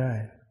หลงได้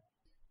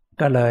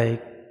ก็เลย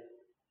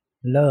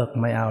เลิก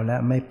ไม่เอาแล้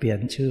วไม่เปลี่ยน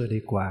ชื่อดี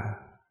กว่า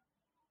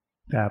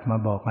กลับมา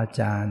บอกอา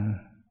จารย์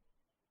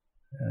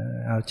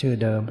เอาชื่อ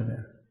เดิม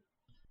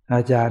อ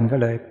าจารย์ก็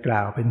เลยกล่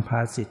าวเป็นภ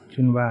าษิต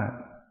ขึ้นว่า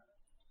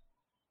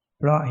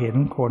เพราะเห็น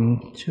คน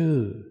ชื่อ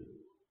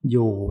อ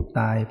ยู่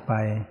ตายไป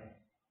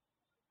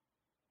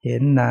เห็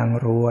นนาง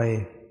รวย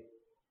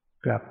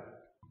กลับ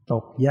ต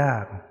กยา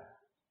ก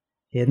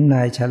เห็นน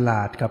ายฉล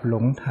าดกับหล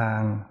งทา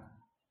ง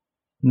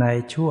นาย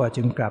ชั่ว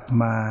จึงกลับ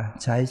มา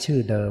ใช้ชื่อ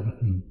เดิม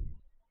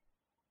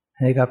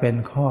ให้ก็เป็น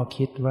ข้อ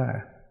คิดว่า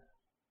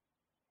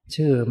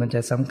ชื่อมันจ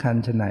ะสำคัญ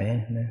ชะไหน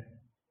นะ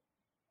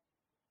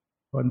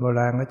คนโบร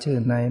าณก็ชื่อ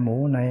นายหมู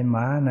นายหม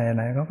านายอะ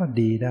ไรเขาก็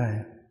ดีได้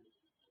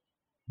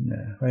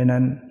เพราะฉะ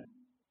นั้น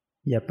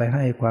อย่าไปใ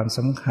ห้ความส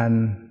ำคัญ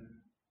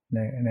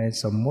ใน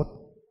สมมุติ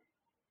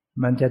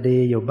มันจะดี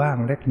อยู่บ้าง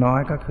เล็กน้อ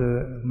ยก็คือ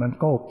มัน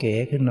โก้เก๋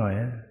ขึ้นหน่อย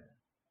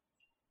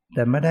แ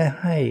ต่ไม่ได้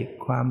ให้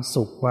ความ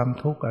สุขความ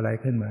ทุกข์อะไร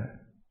ขึ้นมา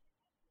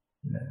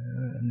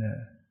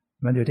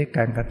มันอยู่ที่ก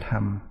ารกระท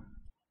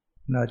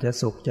ำเราจะ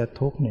สุขจะ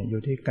ทุกข์เนี่ยอ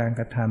ยู่ที่การ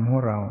กระทำขอ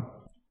งเรา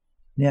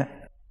เนี่ย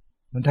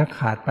มันถ้าข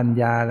าดปัญ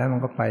ญาแล้วมัน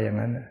ก็ไปอย่าง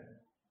นั้น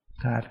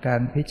ขาดกา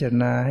รพิจาร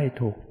ณาให้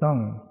ถูกต้อง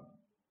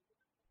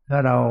ถ้า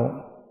เรา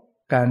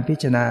การพิ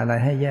จารณาอะไร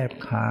ให้แยบ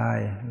คาย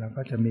เรา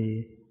ก็จะมี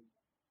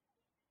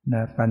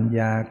ปัญญ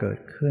าเกิด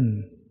ขึ้น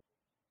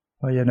เ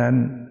พราะฉะนั้น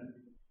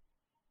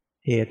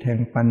เหตุแห่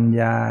งปัญ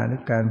ญาหรื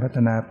อการพัฒ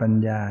นาปัญ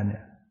ญาเนี่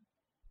ย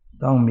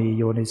ต้องมี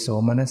โยนิโส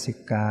มนสิ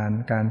การ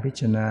การพิ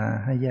จารณา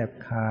ให้แยบ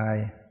คาย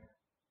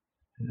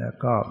แล้ว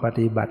ก็ป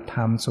ฏิบัติธ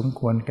รรมสม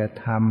ควรแก่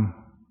ธรรม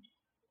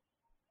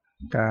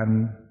การ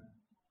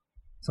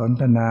สน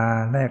ทนา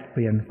แลกเป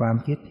ลี่ยนความ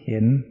คิดเห็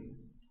น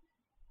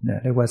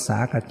เรียกว่าสา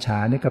กัจฉา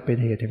นี่ก็เป็น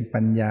เหตุแห่ง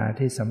ปัญญา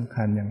ที่สำ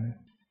คัญอย่างนี้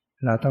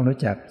เราต้องรู้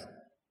จัก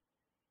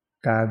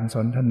การส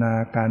นทนา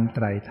การไต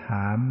ร่ถ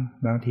าม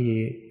บางที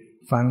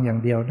ฟังอย่าง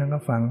เดียวนั่นก็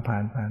ฟังผ่า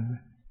น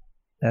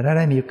แต่ถ้าไ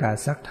ด้มีโอกาส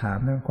ซักถาม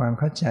ความ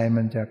เข้าใจ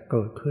มันจะเ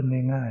กิดขึ้นไ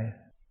ด้ง่าย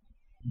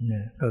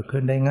เกิด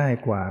ขึ้นได้ง่าย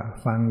กว่า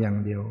ฟังอย่าง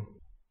เดียว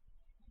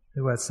เรี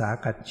ยกว่าสา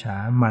กัจฉา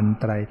มัน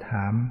ไตร่ถ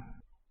าม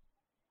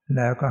แ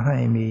ล้วก็ให้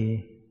มี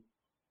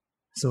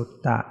สุต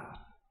ตะ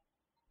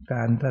ก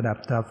ารระดับ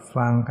ตรับ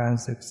ฟังการ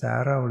ศึกษา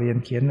เล่าเรียน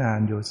เขียนอ่า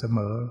นอยู่เสม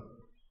อ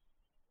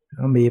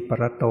ต้องมีป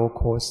รโตโ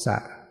คสะ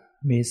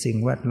มีสิ่ง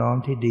แวดล้อม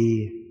ที่ดี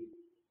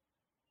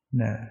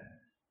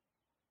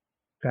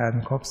การ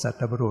คบสั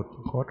ตบุรุษ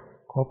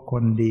คบค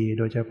นดีโ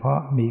ดยเฉพาะ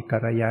มีกั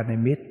ลยาณ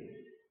มิตร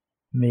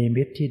มี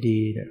มิตรที่ดี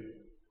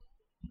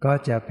ก็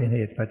จะเป็นเห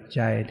ตุปัจ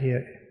จัยที่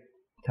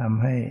ท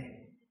ำให้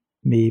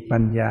มีปั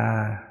ญญา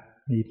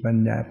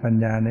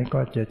นี้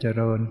ก็จะเจ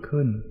ริญ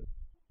ขึ้น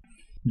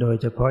โดย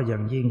เฉพาะอย่า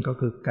งยิ่งก็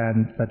คือการ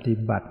ปฏิ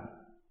บัติ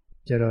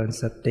เจริญ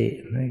สติ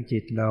ให้จิ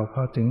ตเราเ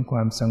ข้าถึงคว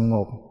ามสง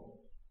บ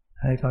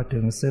ให้เข้าถึ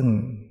งซึ่ง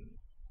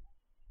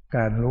ก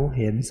ารรู้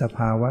เห็นสภ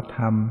าวะธ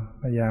รรม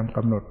พยายามก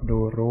ำหนดดู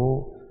รู้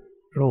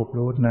รูป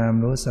รู้นาม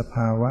รู้สภ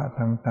าวะท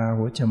างตา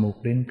หูจมูก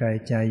ลิ้นกาย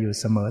ใจอยู่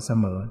เส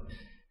มอ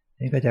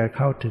นี่ก็จะเ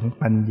ข้าถึง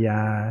ปัญญ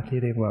าที่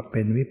เรียกว่าเ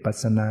ป็นวิปัส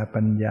สนา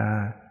ปัญญา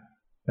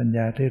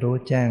ที่รู้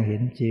แจ้งเห็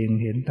นจริง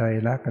เห็นไตร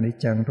ลักษณ์อนิจ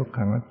จังทุก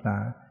ขังอนัตตา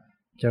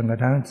จนกระ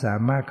ทั่งสา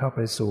มารถเข้าไป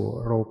สู่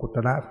โลกุต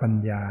ระปัญ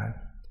ญ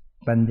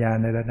า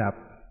ในระดับ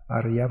อ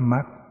ริยมร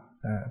รค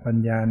ปัญ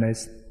ญาใน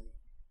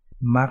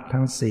มรรค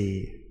ทั้งสี่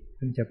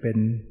ซึ่งจะเป็น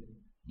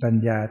ปัญ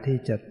ญาที่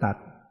จะตัด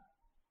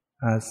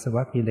อาสว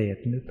ะกิเลส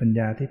หรือปัญญ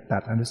าที่ตั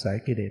ดอนุสัย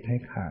กิเลสให้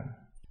ขาด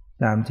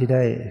ตามที่ไ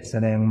ด้แส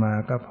ดงมา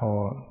ก็พอ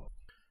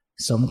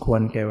สมคว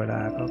รแก่เวล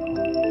าก็พ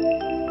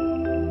อ